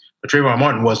Martin case, but Trayvon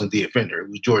Martin wasn't the offender. It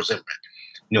was George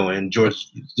Zimmerman, and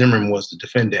George Zimmerman was the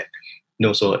defendant.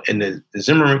 So in the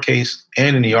Zimmerman case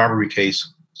and in the Arbery case,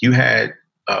 you had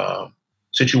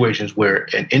situations where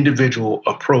an individual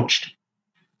approached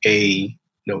a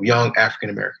young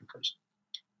African-American person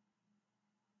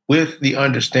with the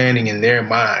understanding in their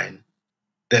mind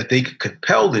that they could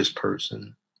compel this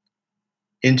person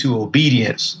into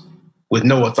obedience with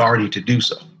no authority to do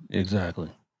so. Exactly.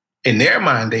 In their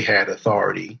mind, they had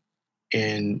authority,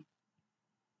 and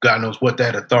God knows what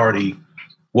that authority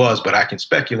was, but I can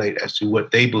speculate as to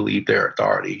what they believed their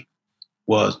authority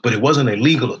was, but it wasn't a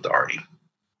legal authority.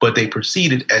 But they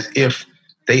proceeded as if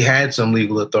they had some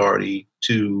legal authority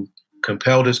to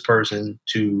compel this person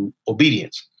to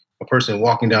obedience. A person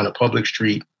walking down a public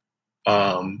street,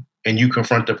 and you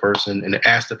confront the person and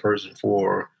ask the person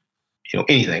for,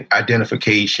 anything,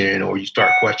 identification, or you start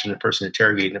questioning the person,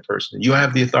 interrogating the person. You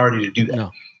have the authority to do that.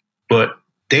 No. But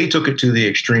they took it to the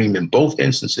extreme in both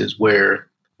instances, where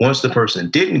once the person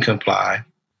didn't comply,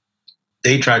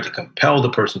 they tried to compel the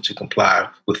person to comply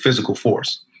with physical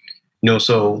force.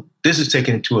 So this is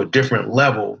taken it to a different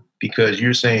level, because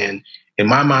you're saying, in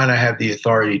my mind, I have the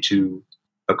authority to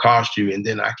accost you, and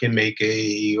then I can make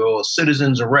a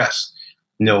citizen's arrest,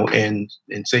 and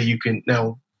say you can.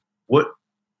 Now, what?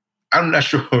 I'm not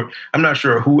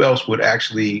sure who else would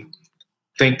actually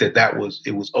think that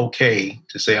it was okay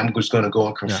to say, I'm just going to go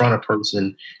and confront a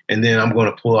person, and then I'm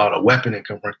going to pull out a weapon and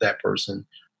confront that person.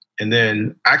 And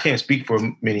then I can't speak for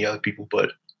many other people,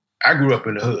 but I grew up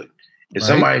in the hood. If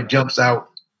somebody jumps out,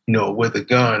 with a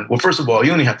gun, well, first of all,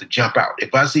 you only have to jump out.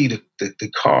 If I see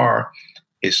the car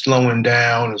is slowing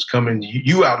down, it's coming,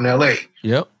 you out in LA.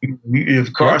 Yep. If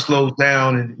the car slows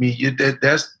down, and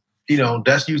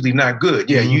that's usually not good.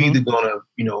 Yeah, you either gonna,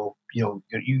 you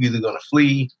either gonna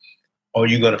flee or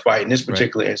you're gonna fight. In this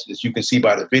particular instance, you can see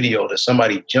by the video that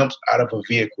somebody jumps out of a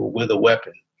vehicle with a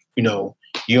weapon.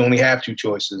 You only have two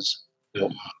choices,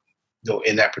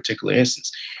 in that particular instance.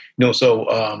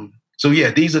 So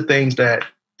yeah, these are things that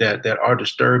are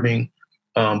disturbing,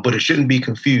 but it shouldn't be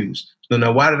confused. So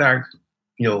now, why did I,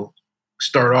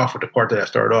 start off with the part that I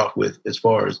started off with, as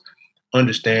far as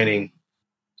understanding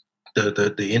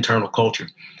the internal culture?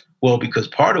 Well, because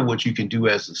part of what you can do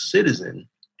as a citizen,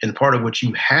 and part of what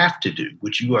you have to do,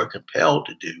 which you are compelled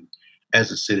to do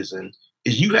as a citizen,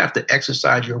 is you have to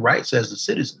exercise your rights as a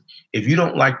citizen. If you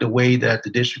don't like the way that the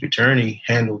district attorney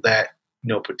handled that,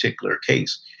 particular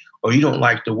case, or you don't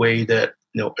like the way that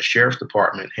a sheriff's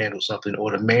department handle something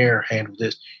or the mayor handle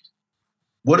this.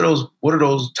 What do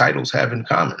those titles have in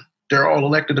common? They're all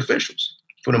elected officials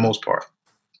for the most part.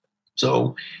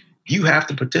 So you have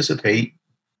to participate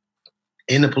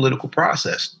in the political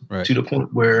process to the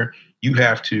point where you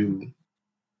have to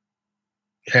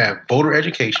have voter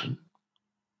education,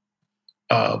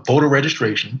 voter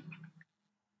registration,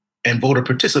 and voter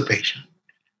participation.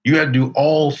 You have to do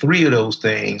all three of those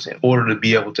things in order to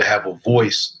be able to have a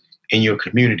voice in your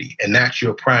community. And that's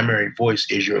your primary voice,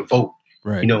 is your vote.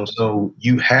 Right. So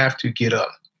you have to get up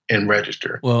and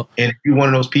register. Well, and if you're one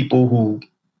of those people who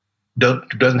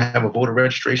doesn't have a voter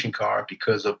registration card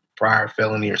because of prior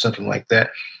felony or something like that,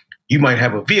 you might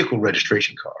have a vehicle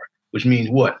registration card, which means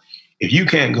what? If you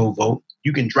can't go vote,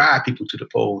 you can drive people to the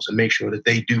polls and make sure that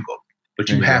they do vote. But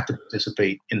you have to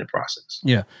participate in the process.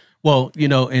 Yeah. Well,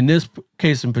 in this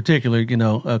case in particular,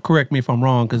 correct me if I'm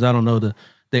wrong, because I don't know the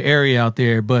area out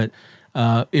there, but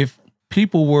if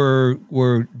people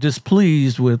were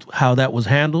displeased with how that was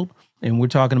handled, and we're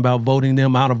talking about voting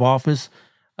them out of office,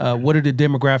 what are the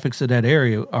demographics of that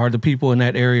area? Are the people in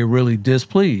that area really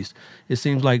displeased? It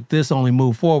seems like this only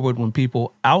moved forward when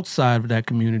people outside of that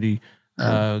community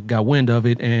got wind of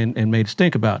it and made us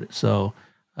think about it. So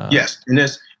yes, and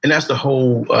that's the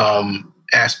whole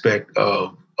aspect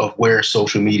of where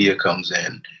social media comes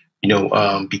in.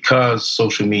 Because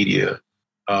social media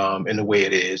and the way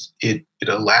it is, it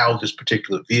allows this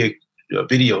particular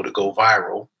video to go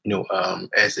viral,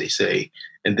 as they say,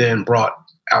 and then brought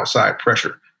outside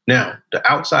pressure. Now, the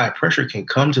outside pressure can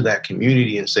come to that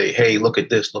community and say, hey, look at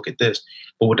this, look at this.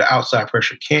 But what the outside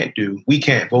pressure can't do, we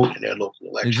can't vote in their local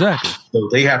election. Exactly. So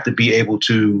they have to be able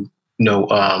to,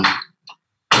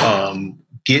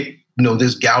 get,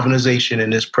 this galvanization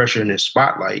and this pressure and this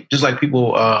spotlight, just like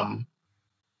people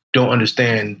don't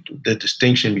understand the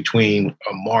distinction between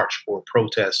a march or a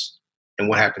protest and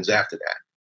what happens after that.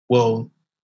 Well,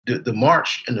 the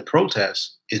march and the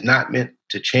protest is not meant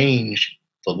to change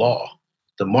the law.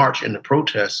 The march and the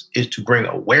protest is to bring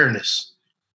awareness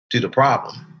to the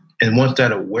problem. And once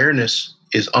that awareness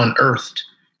is unearthed,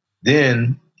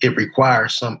 then it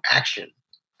requires some action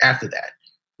after that.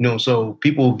 So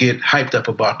people get hyped up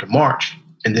about the march.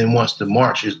 And then once the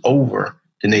march is over,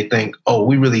 then they think, oh,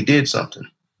 we really did something.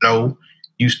 No,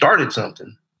 you started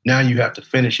something. Now you have to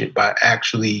finish it by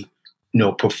actually,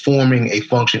 performing a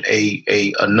function,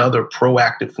 another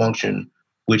proactive function,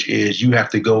 which is you have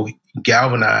to go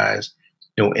galvanize,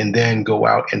 and then go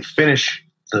out and finish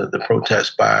the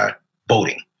protest by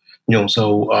voting,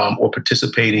 or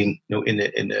participating, in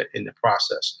the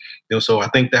process. So I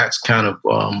think that's kind of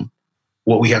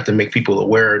what we have to make people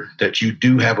aware, that you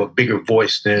do have a bigger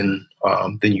voice than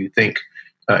you think,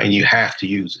 and you have to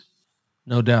use it.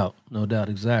 No doubt,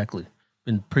 exactly.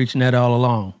 Been preaching that all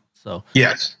along. So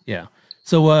yes, yeah.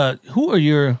 So who are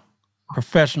your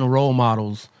professional role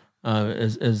models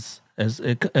as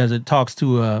it talks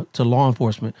to law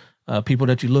enforcement? People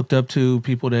that you looked up to,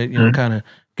 people that kind of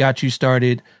got you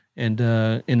started and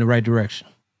in the right direction.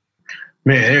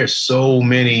 Man, there's so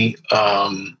many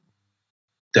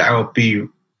that I would be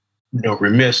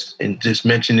remiss in just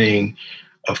mentioning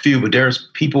a few, but there's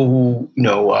people who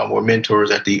were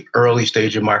mentors at the early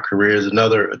stage of my career. There's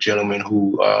a gentleman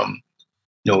who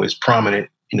is prominent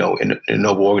in a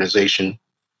noble organization,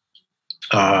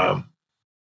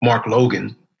 Mark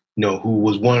Logan, who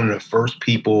was one of the first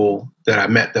people that I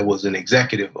met that was an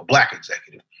executive, a Black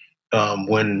executive,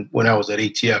 when I was at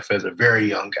ATF as a very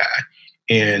young guy.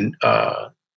 And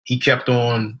he kept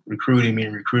on recruiting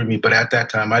me. But at that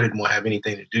time, I didn't want to have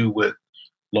anything to do with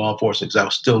law enforcement because I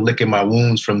was still licking my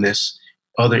wounds from this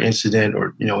other incident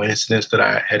or, incidents that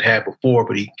I had before.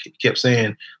 But he kept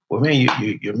saying, well, man,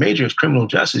 your major is criminal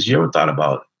justice. You ever thought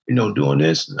about, doing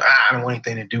this? I don't want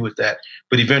anything to do with that.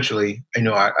 But eventually,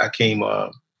 I came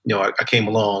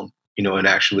along, and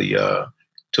actually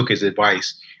took his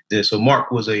advice. So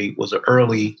Mark was an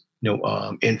early,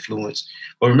 influence.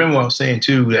 But remember what I was saying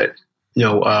too, that,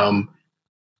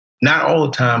 not all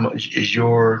the time is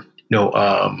your,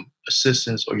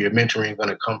 assistance or your mentoring going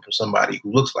to come from somebody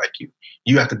who looks like you.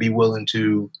 You have to be willing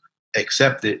to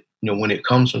accept it, when it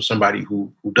comes from somebody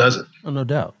who doesn't. Oh, no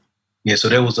doubt. Yeah. So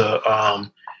there was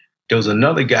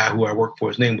another guy who I worked for.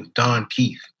 His name was Don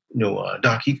Keith.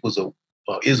 Don Keith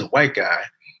is a white guy,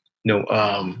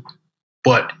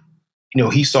 but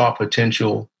he saw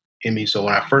potential in me. So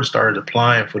when I first started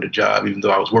applying for the job, even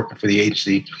though I was working for the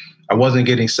agency, I wasn't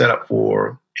getting set up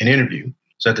for an interview.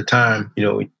 So at the time,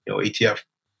 ATF,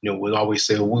 would always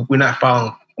say, well, we're not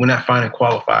finding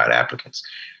qualified applicants.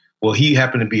 Well, he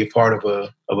happened to be a part of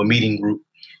a meeting group,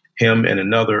 him and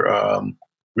another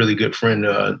really good friend,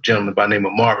 a gentleman by the name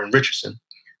of Marvin Richardson,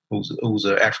 who's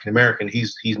an African American.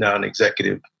 He's now an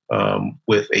executive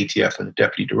with ATF and a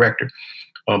deputy director.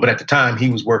 But at the time, he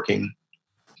was working,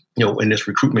 in this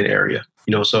recruitment area.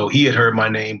 So he had heard my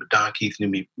name, but Don Keith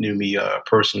knew me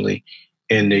personally,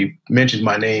 and they mentioned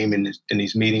my name in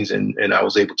these meetings, and I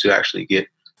was able to actually get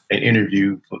an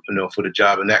interview for the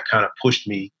job, and that kind of pushed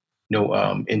me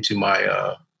into my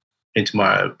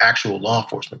actual law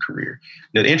enforcement career.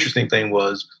 Now, the interesting thing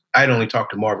was I'd only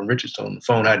talked to Marvin Richardson on the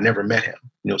phone. I'd never met him.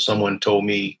 Someone told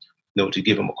me to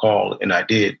give him a call, and I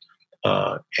did.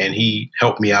 And he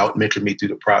helped me out, mentored me through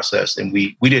the process, and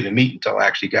we didn't meet until I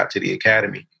actually got to the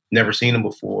academy. Never seen him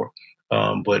before,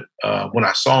 but when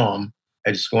I saw him,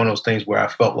 I just one of those things where I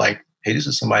felt like, hey, this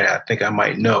is somebody I think I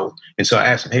might know. And so I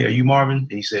asked him, hey, are you Marvin?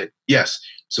 And he said, yes.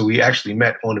 So we actually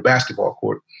met on the basketball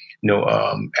court,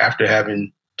 after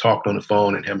having talked on the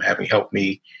phone and him having helped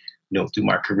me, through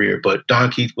my career. But Don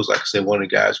Keith was, like I said, one of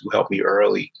the guys who helped me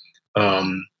early.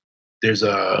 There's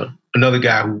another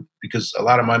guy who, because a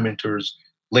lot of my mentors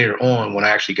later on, when I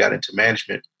actually got into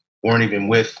management, weren't even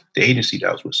with the agency that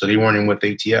I was with. So they weren't even with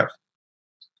ATF.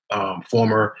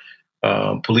 Former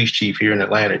police chief here in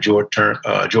Atlanta, George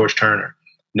Turner,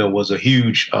 was a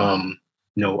huge,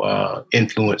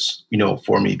 influence,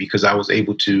 for me, because I was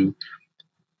able to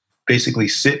basically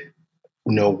sit,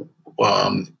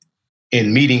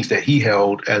 in meetings that he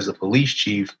held as a police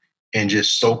chief and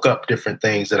just soak up different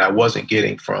things that I wasn't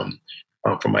getting from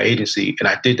my agency. And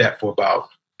I did that for about,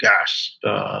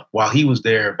 while he was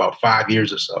there, about 5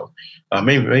 years or so,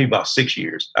 maybe about 6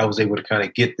 years. I was able to kind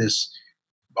of get this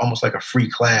almost like a free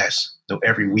class,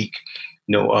 every week.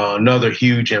 Another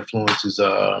huge influence is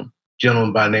a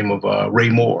gentleman by the name of Ray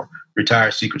Moore,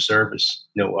 retired Secret Service,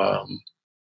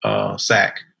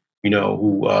 SAC,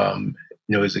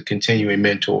 who is a continuing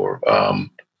mentor.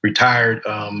 Retired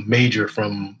major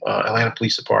from Atlanta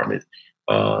Police Department,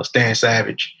 Stan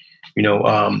Savage,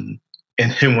 and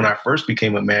then when I first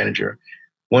became a manager,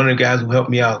 one of the guys who helped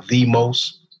me out the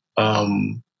most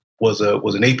was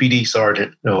an APD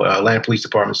sergeant, Atlanta Police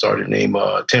Department sergeant named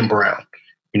Tim Brown,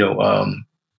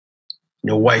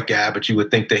 white guy, but you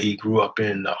would think that he grew up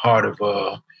in the heart of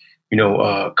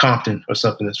Compton or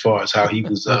something, as far as how he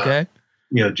was, okay.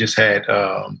 Just had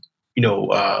an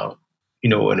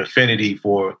affinity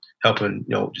for helping,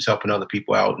 just helping other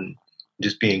people out and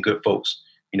just being good folks,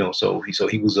 so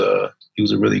he was a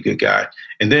really good guy.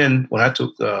 And then when I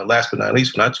took, last but not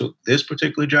least, when I took this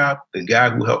particular job, the guy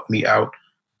who helped me out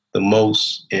the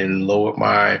most and lowered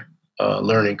my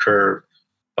learning curve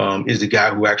is the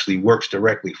guy who actually works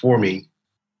directly for me.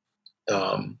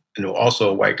 Also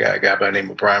a white guy, a guy by the name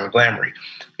of Brian McGlamory.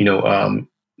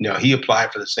 He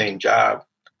applied for the same job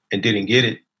and didn't get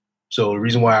it. So the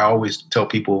reason why I always tell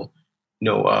people,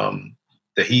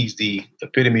 that he's the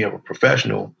epitome of a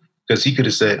professional, because he could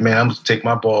have said, man, I'm going to take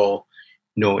my ball,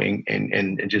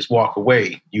 and just walk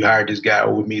away. You hired this guy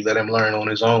over me, let him learn on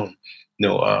his own,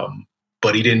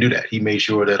 but he didn't do that. He made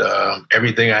sure that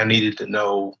everything I needed to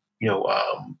know,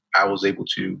 I was able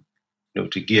to,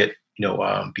 to get,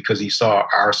 because he saw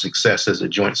our success as a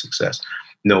joint success.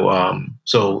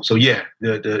 So yeah,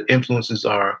 the influences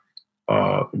are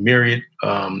myriad.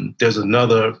 There's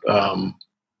another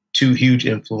two huge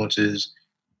influences.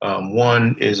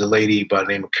 One is a lady by the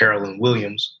name of Carolyn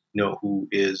Williams, who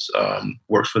is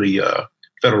works for the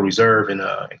Federal Reserve in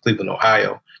Cleveland,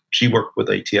 Ohio. She worked with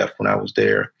ATF when I was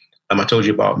there. I told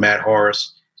you about Matt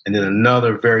Horace. And then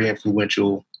another very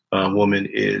influential woman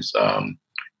is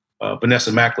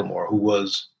Vanessa McLemore, who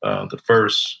was the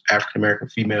first African-American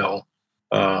female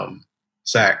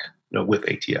SAC, with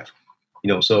ATF.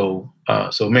 So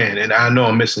man, and I know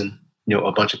I'm missing,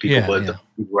 a bunch of people, but the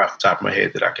people off the top of my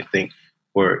head that I can think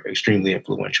were extremely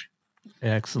influential.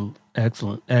 Excellent.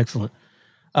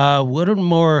 What are the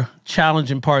more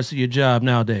challenging parts of your job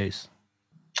nowadays?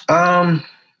 You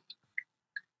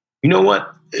know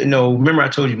what? Remember I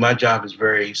told you my job is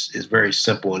very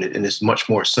simple, and it's much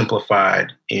more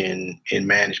simplified in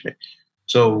management.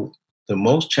 So the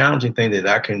most challenging thing that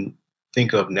I can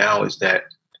think of now is that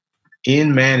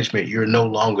in management, you're no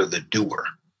longer the doer,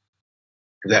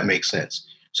 if that makes sense.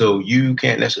 So you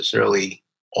can't necessarily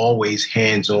always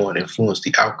hands-on influence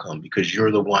the outcome, because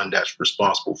you're the one that's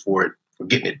responsible for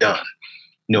getting it done.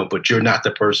 But you're not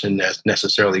the person that's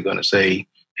necessarily going to say,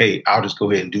 hey, I'll just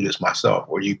go ahead and do this myself,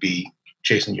 or you be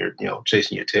chasing your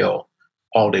tail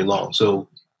all day long. So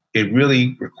it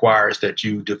really requires that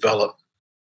you develop,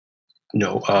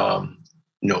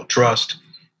 trust,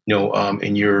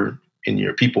 in your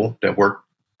people that work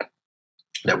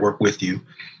with you,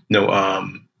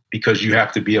 because you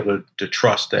have to be able to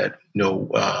trust that,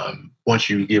 once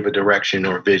you give a direction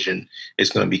or a vision,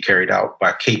 it's going to be carried out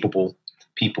by capable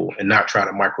people and not try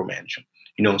to micromanage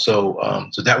them. So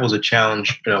that was a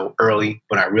challenge, early,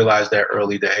 but I realized that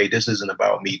early that, hey, this isn't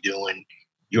about me doing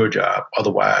your job.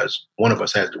 Otherwise, one of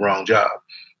us has the wrong job.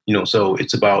 So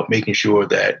it's about making sure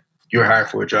that you're hired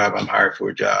for a job, I'm hired for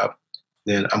a job.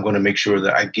 Then I'm going to make sure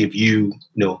that I give you,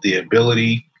 the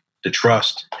ability, the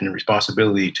trust, and the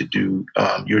responsibility to do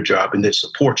your job, and then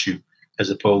support you, as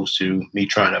opposed to me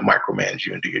trying to micromanage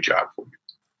you and do your job for you.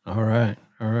 All right.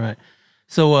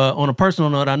 So on a personal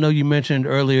note, I know you mentioned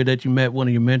earlier that you met one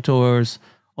of your mentors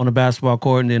on a basketball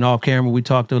court, and then off camera we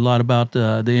talked a lot about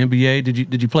the NBA.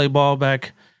 Did you play ball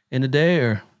back in the day,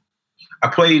 or? I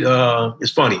played.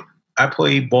 It's funny. I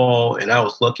played ball, and I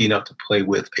was lucky enough to play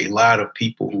with a lot of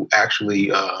people who actually.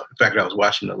 In fact, I was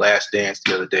watching The Last Dance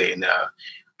the other day, and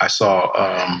I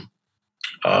saw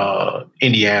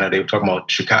Indiana. They were talking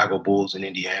about Chicago Bulls in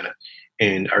Indiana,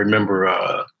 and I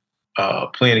remember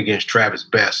playing against Travis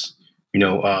Best. Yeah,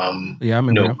 I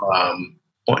remember.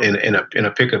 In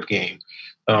a pickup game.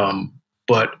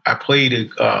 But I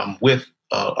played with.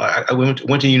 I went to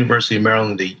the University of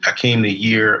Maryland. I came the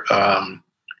year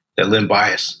that Len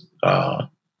Bias, died.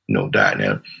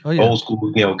 Now, old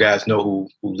school, guys know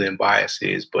who Len Bias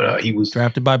is. But he was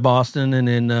drafted by Boston, and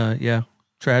then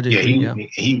tragically,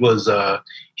 he was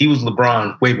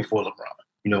LeBron way before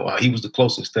LeBron. He was the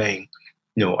closest thing,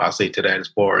 I'll say to that as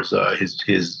far as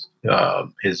his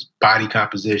body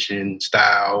composition,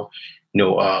 style,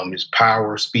 his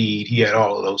power, speed. He had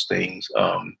all of those things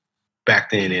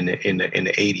back then in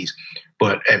the 80s.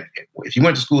 But if you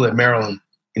went to school at Maryland,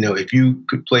 if you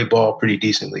could play ball pretty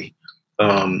decently,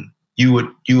 you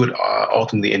would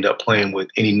ultimately end up playing with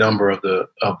any number of the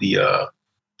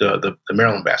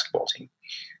Maryland basketball team.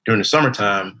 During the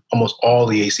summertime, almost all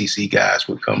the ACC guys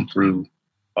would come through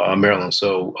Maryland.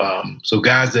 So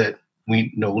guys that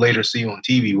we later see on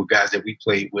TV were guys that we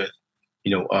played with,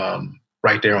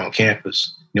 right there on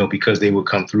campus, because they would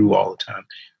come through all the time.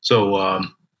 So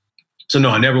no,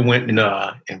 I never went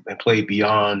and played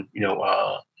beyond,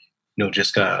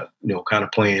 just kind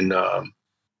of playing,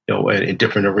 in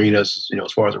different arenas,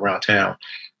 as far as around town.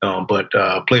 But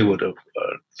play with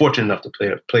fortunate enough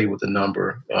to play with a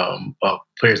number of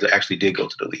players that actually did go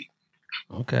to the league.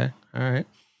 Okay, all right.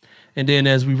 And then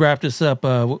as we wrap this up,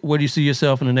 where do you see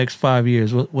yourself in the next 5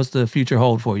 years? What's the future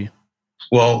hold for you?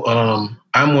 Well,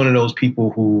 I'm one of those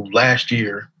people who last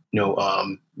year,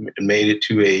 made it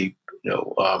to a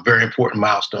very important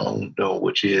milestone,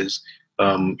 which is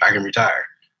I can retire.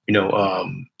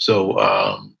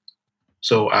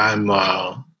 So I'm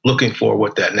looking for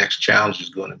what that next challenge is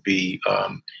going to be,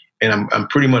 and I'm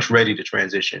pretty much ready to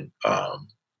transition.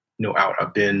 Out.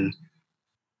 I've been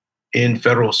in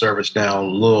federal service now a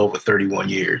little over 31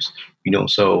 years.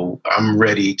 So I'm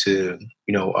ready to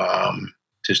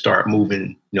to start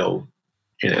moving,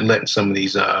 and letting some of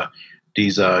these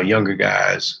younger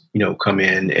guys, come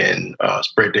in and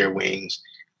spread their wings,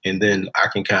 and then I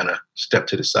can kind of step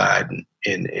to the side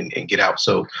and get out.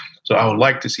 So I would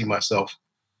like to see myself,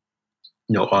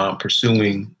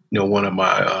 pursuing, one of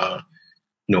my,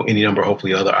 any number,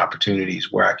 hopefully other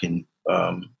opportunities where I can,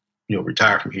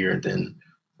 retire from here and then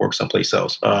work someplace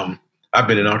else. I've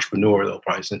been an entrepreneur though,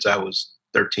 probably since I was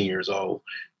 13 years old,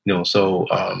 so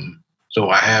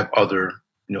I have other,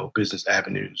 business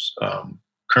avenues,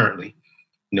 currently,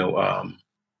 but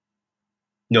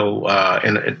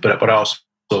I also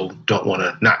don't want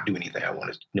to not do anything. I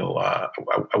want to,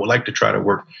 I would like to try to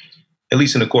work at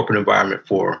least in the corporate environment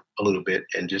for a little bit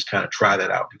and just kind of try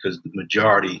that out, because the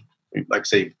majority, like I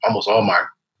say, almost all my,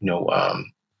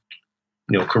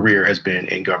 career has been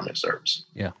in government service.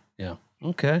 Yeah.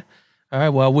 Okay. All right.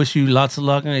 Well, I wish you lots of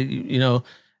luck.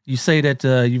 You say that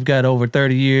you've got over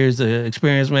 30 years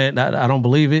experience, man. I don't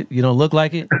believe it. You don't look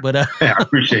like it, but I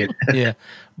appreciate it. Yeah.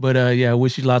 But I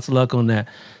wish you lots of luck on that.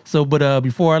 So, but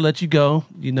before I let you go,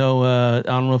 I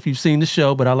don't know if you've seen the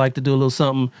show, but I like to do a little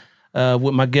something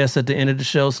with my guests at the end of the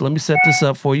show. So let me set this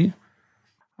up for you.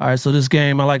 All right. So this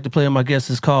game I like to play with my guests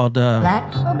is called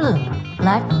Black or Blue,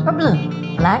 Black or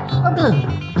Blue, Black or Blue,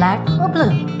 Black or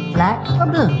Blue, Black or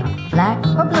Blue, Black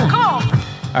or Blue. Come on.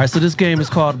 All right, so this game is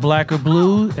called Black or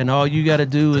Blue, and all you got to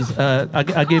do is,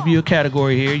 I give you a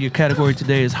category here. Your category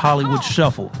today is Hollywood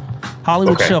Shuffle.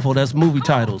 Hollywood Shuffle, that's movie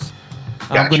titles.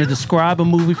 Gotcha. I'm going to describe a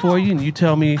movie for you, and you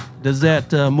tell me, does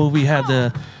that movie have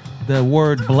the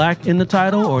word black in the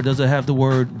title, or does it have the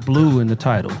word blue in the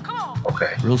title?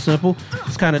 Okay. Real simple.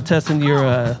 It's kind of testing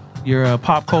your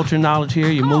pop culture knowledge here,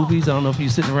 your movies. I don't know if you're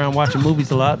sitting around watching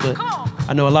movies a lot, but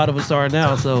I know a lot of us are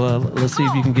now, so let's see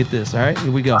if you can get this. All right,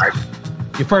 here we go.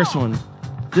 Your first one.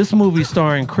 This movie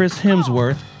starring Chris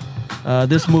Hemsworth.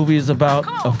 This movie is about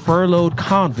a furloughed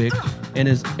convict and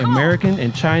his American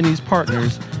and Chinese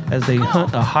partners as they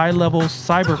hunt a high-level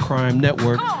cybercrime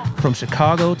network from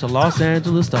Chicago to Los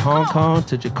Angeles to Hong Kong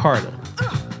to Jakarta.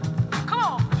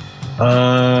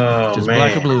 Oh, Just man.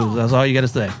 black or blue. That's all you got to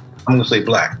say. I'm gonna say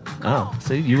black. Oh,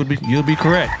 see, you would be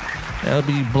correct. That would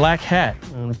be Black Hat. I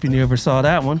don't know if you ever saw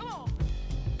that one.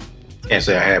 Can't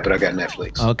say I had, but I got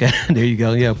Netflix. Okay, there you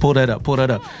go. Yeah, pull that up.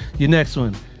 Your next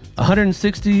one.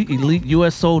 160 elite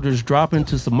U.S. soldiers drop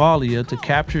into Somalia to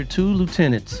capture 2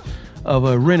 lieutenants of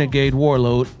a renegade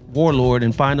warlord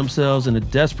and find themselves in a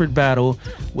desperate battle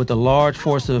with a large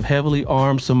force of heavily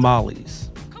armed Somalis.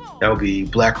 That would be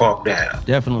Black Hawk Down.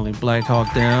 Definitely Black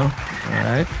Hawk Down. All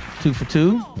right, 2 for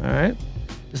 2. All right.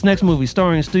 This next movie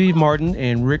starring Steve Martin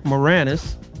and Rick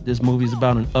Moranis. This movie is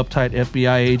about an uptight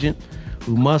FBI agent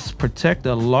who must protect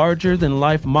a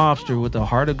larger-than-life mobster with a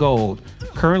heart of gold,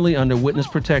 currently under witness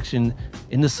protection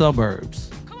in the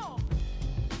suburbs.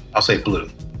 I'll say blue.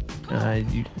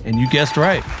 You guessed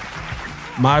right.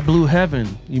 My Blue Heaven.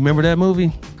 You remember that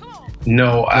movie?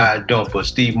 No, I don't. But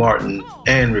Steve Martin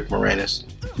and Rick Moranis,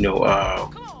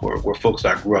 were folks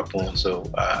I grew up on.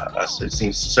 So I've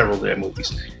seen several of their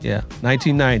movies. Yeah,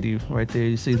 1990, right there.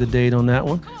 You see the date on that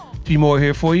one. A few more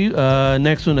here for you.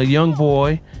 Next one, a young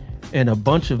boy and a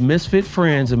bunch of misfit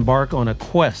friends embark on a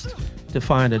quest to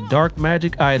find a dark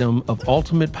magic item of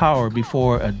ultimate power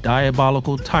before a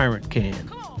diabolical tyrant can.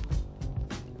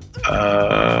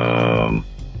 I'm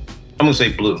gonna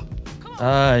say blue.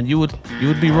 And you would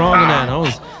be wrong on that. That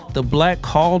was The Black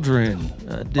Cauldron,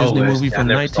 a Disney movie from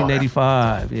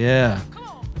 1985. Yeah,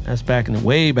 that's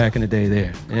way back in the day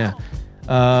there. Yeah.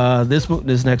 This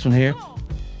next one here.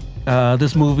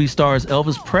 This movie stars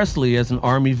Elvis Presley as an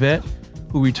Army vet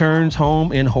who returns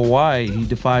home in Hawaii. He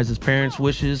defies his parents'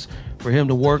 wishes for him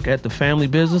to work at the family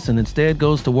business and instead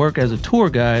goes to work as a tour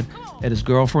guide at his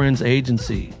girlfriend's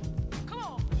agency.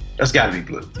 That's got to be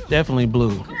blue. Definitely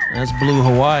blue. That's Blue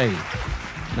Hawaii,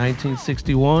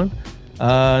 1961.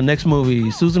 Next movie.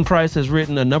 Susan Price has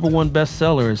written a #1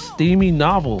 bestseller, a steamy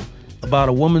novel about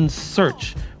a woman's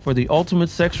search for the ultimate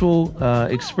sexual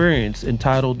experience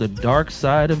entitled The Dark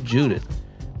Side of Judith.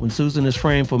 When Susan is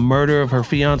framed for murder of her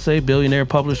fiancé, billionaire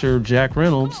publisher Jack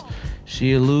Reynolds,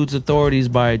 she eludes authorities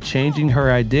by changing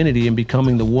her identity and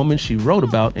becoming the woman she wrote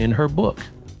about in her book.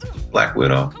 Black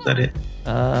Widow, is that it?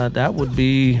 That would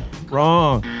be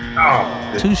wrong.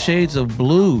 Oh, 2 Shades of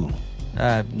Blue.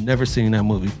 I've never seen that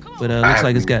movie, but it looks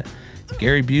like it's got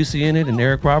Gary Busey in it and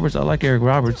Eric Roberts. I like Eric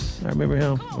Roberts. I remember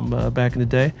him from back in the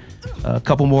day. A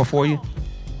couple more for you.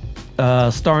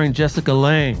 Starring Jessica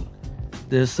Lange.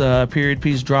 This period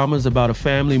piece drama is about a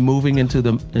family moving into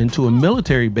a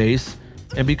military base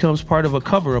and becomes part of a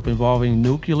cover-up involving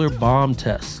nuclear bomb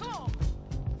tests.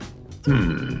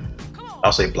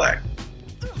 I'll say black.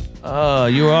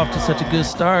 You were off to such a good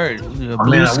start.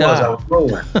 Blue Sky. I was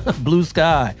rolling. Blue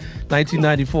Sky,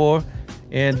 1994.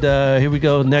 And here we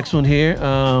go. Next one here.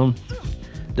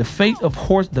 The fates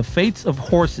of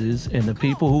horses and the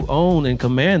people who own and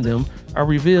command them are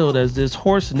revealed as this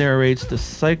horse narrates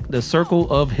the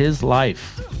circle of his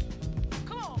life.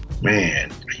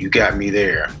 Man, you got me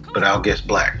there, but I'll guess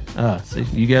black. See,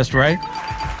 you guessed right.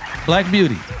 Black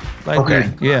Beauty. Okay.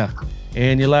 Beauty. Yeah.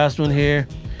 And your last one here.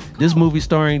 This movie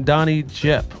starring Johnny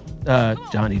Depp.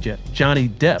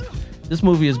 This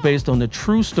movie is based on the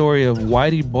true story of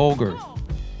Whitey Bulger,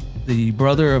 the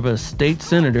brother of a state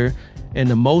senator and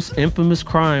the most infamous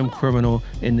crime criminal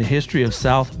in the history of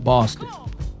South Boston.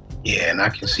 Yeah, and I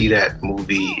can see that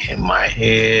movie in my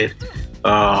head.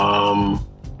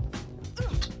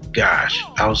 Gosh,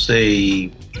 I'll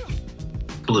say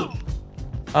blue.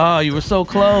 Oh, you were so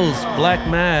close. Black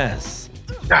Mass.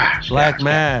 Black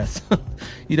Mass.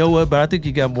 You know what? But I think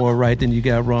you got more right than you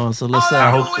got wrong. So let's say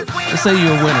you're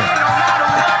a winner.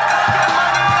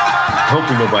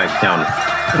 Hopefully nobody's counting.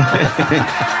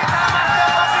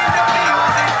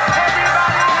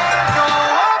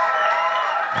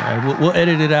 All right, we'll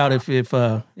edit it out if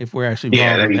we're actually wrong.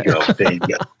 Yeah, there you go. There you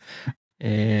go.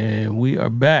 And we are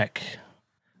back.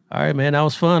 All right, man, that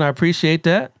was fun. I appreciate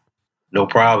that. No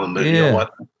problem. But you know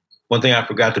what? One thing I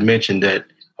forgot to mention that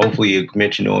hopefully you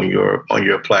mentioned on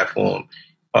your platform,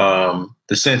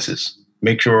 the census.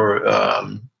 Make sure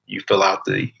you fill out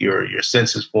your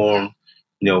census form,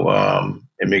 and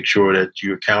make sure that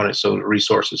you're counted so the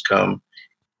resources come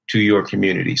to your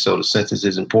community. So the census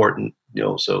is important.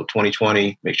 So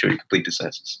 2020, make sure you complete the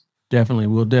census. Definitely.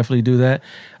 We'll definitely do that.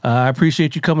 I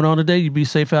appreciate you coming on today. You be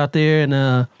safe out there,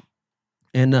 and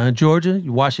in Georgia.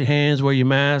 You wash your hands, wear your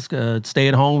mask, stay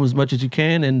at home as much as you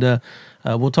can, and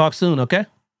we'll talk soon, okay?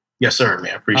 Yes, sir,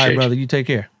 man. Appreciate All right, you. brother. You take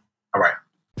care. All right.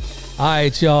 All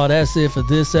right, y'all. That's it for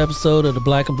this episode of the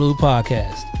Black and Blue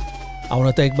Podcast. I want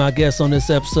to thank my guests on this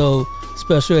episode,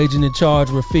 Special Agent in Charge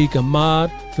Rafiq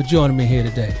Ahmad, for joining me here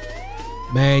today.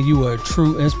 Man, you are a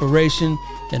true inspiration,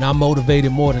 and I'm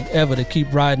motivated more than ever to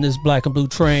keep riding this black and blue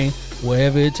train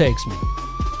wherever it takes me.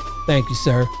 Thank you,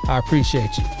 sir. I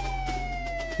appreciate you.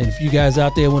 And if you guys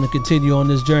out there want to continue on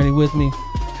this journey with me,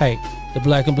 hey, the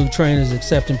Black and Blue train is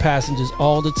accepting passengers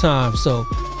all the time, so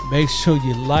make sure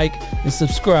you like and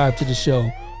subscribe to the show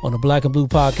on the Black and Blue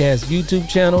Podcast YouTube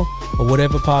channel or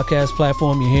whatever podcast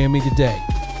platform you're hearing me today.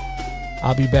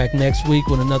 I'll be back next week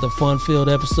with another fun-filled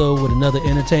episode with another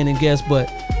entertaining guest, but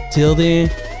till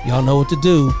then, y'all know what to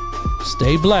do.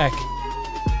 Stay black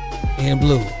and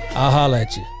blue. I'll holla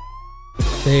at you.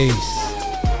 Peace.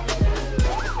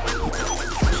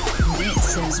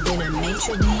 This has been a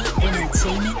Major League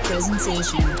Entertainment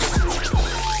presentation.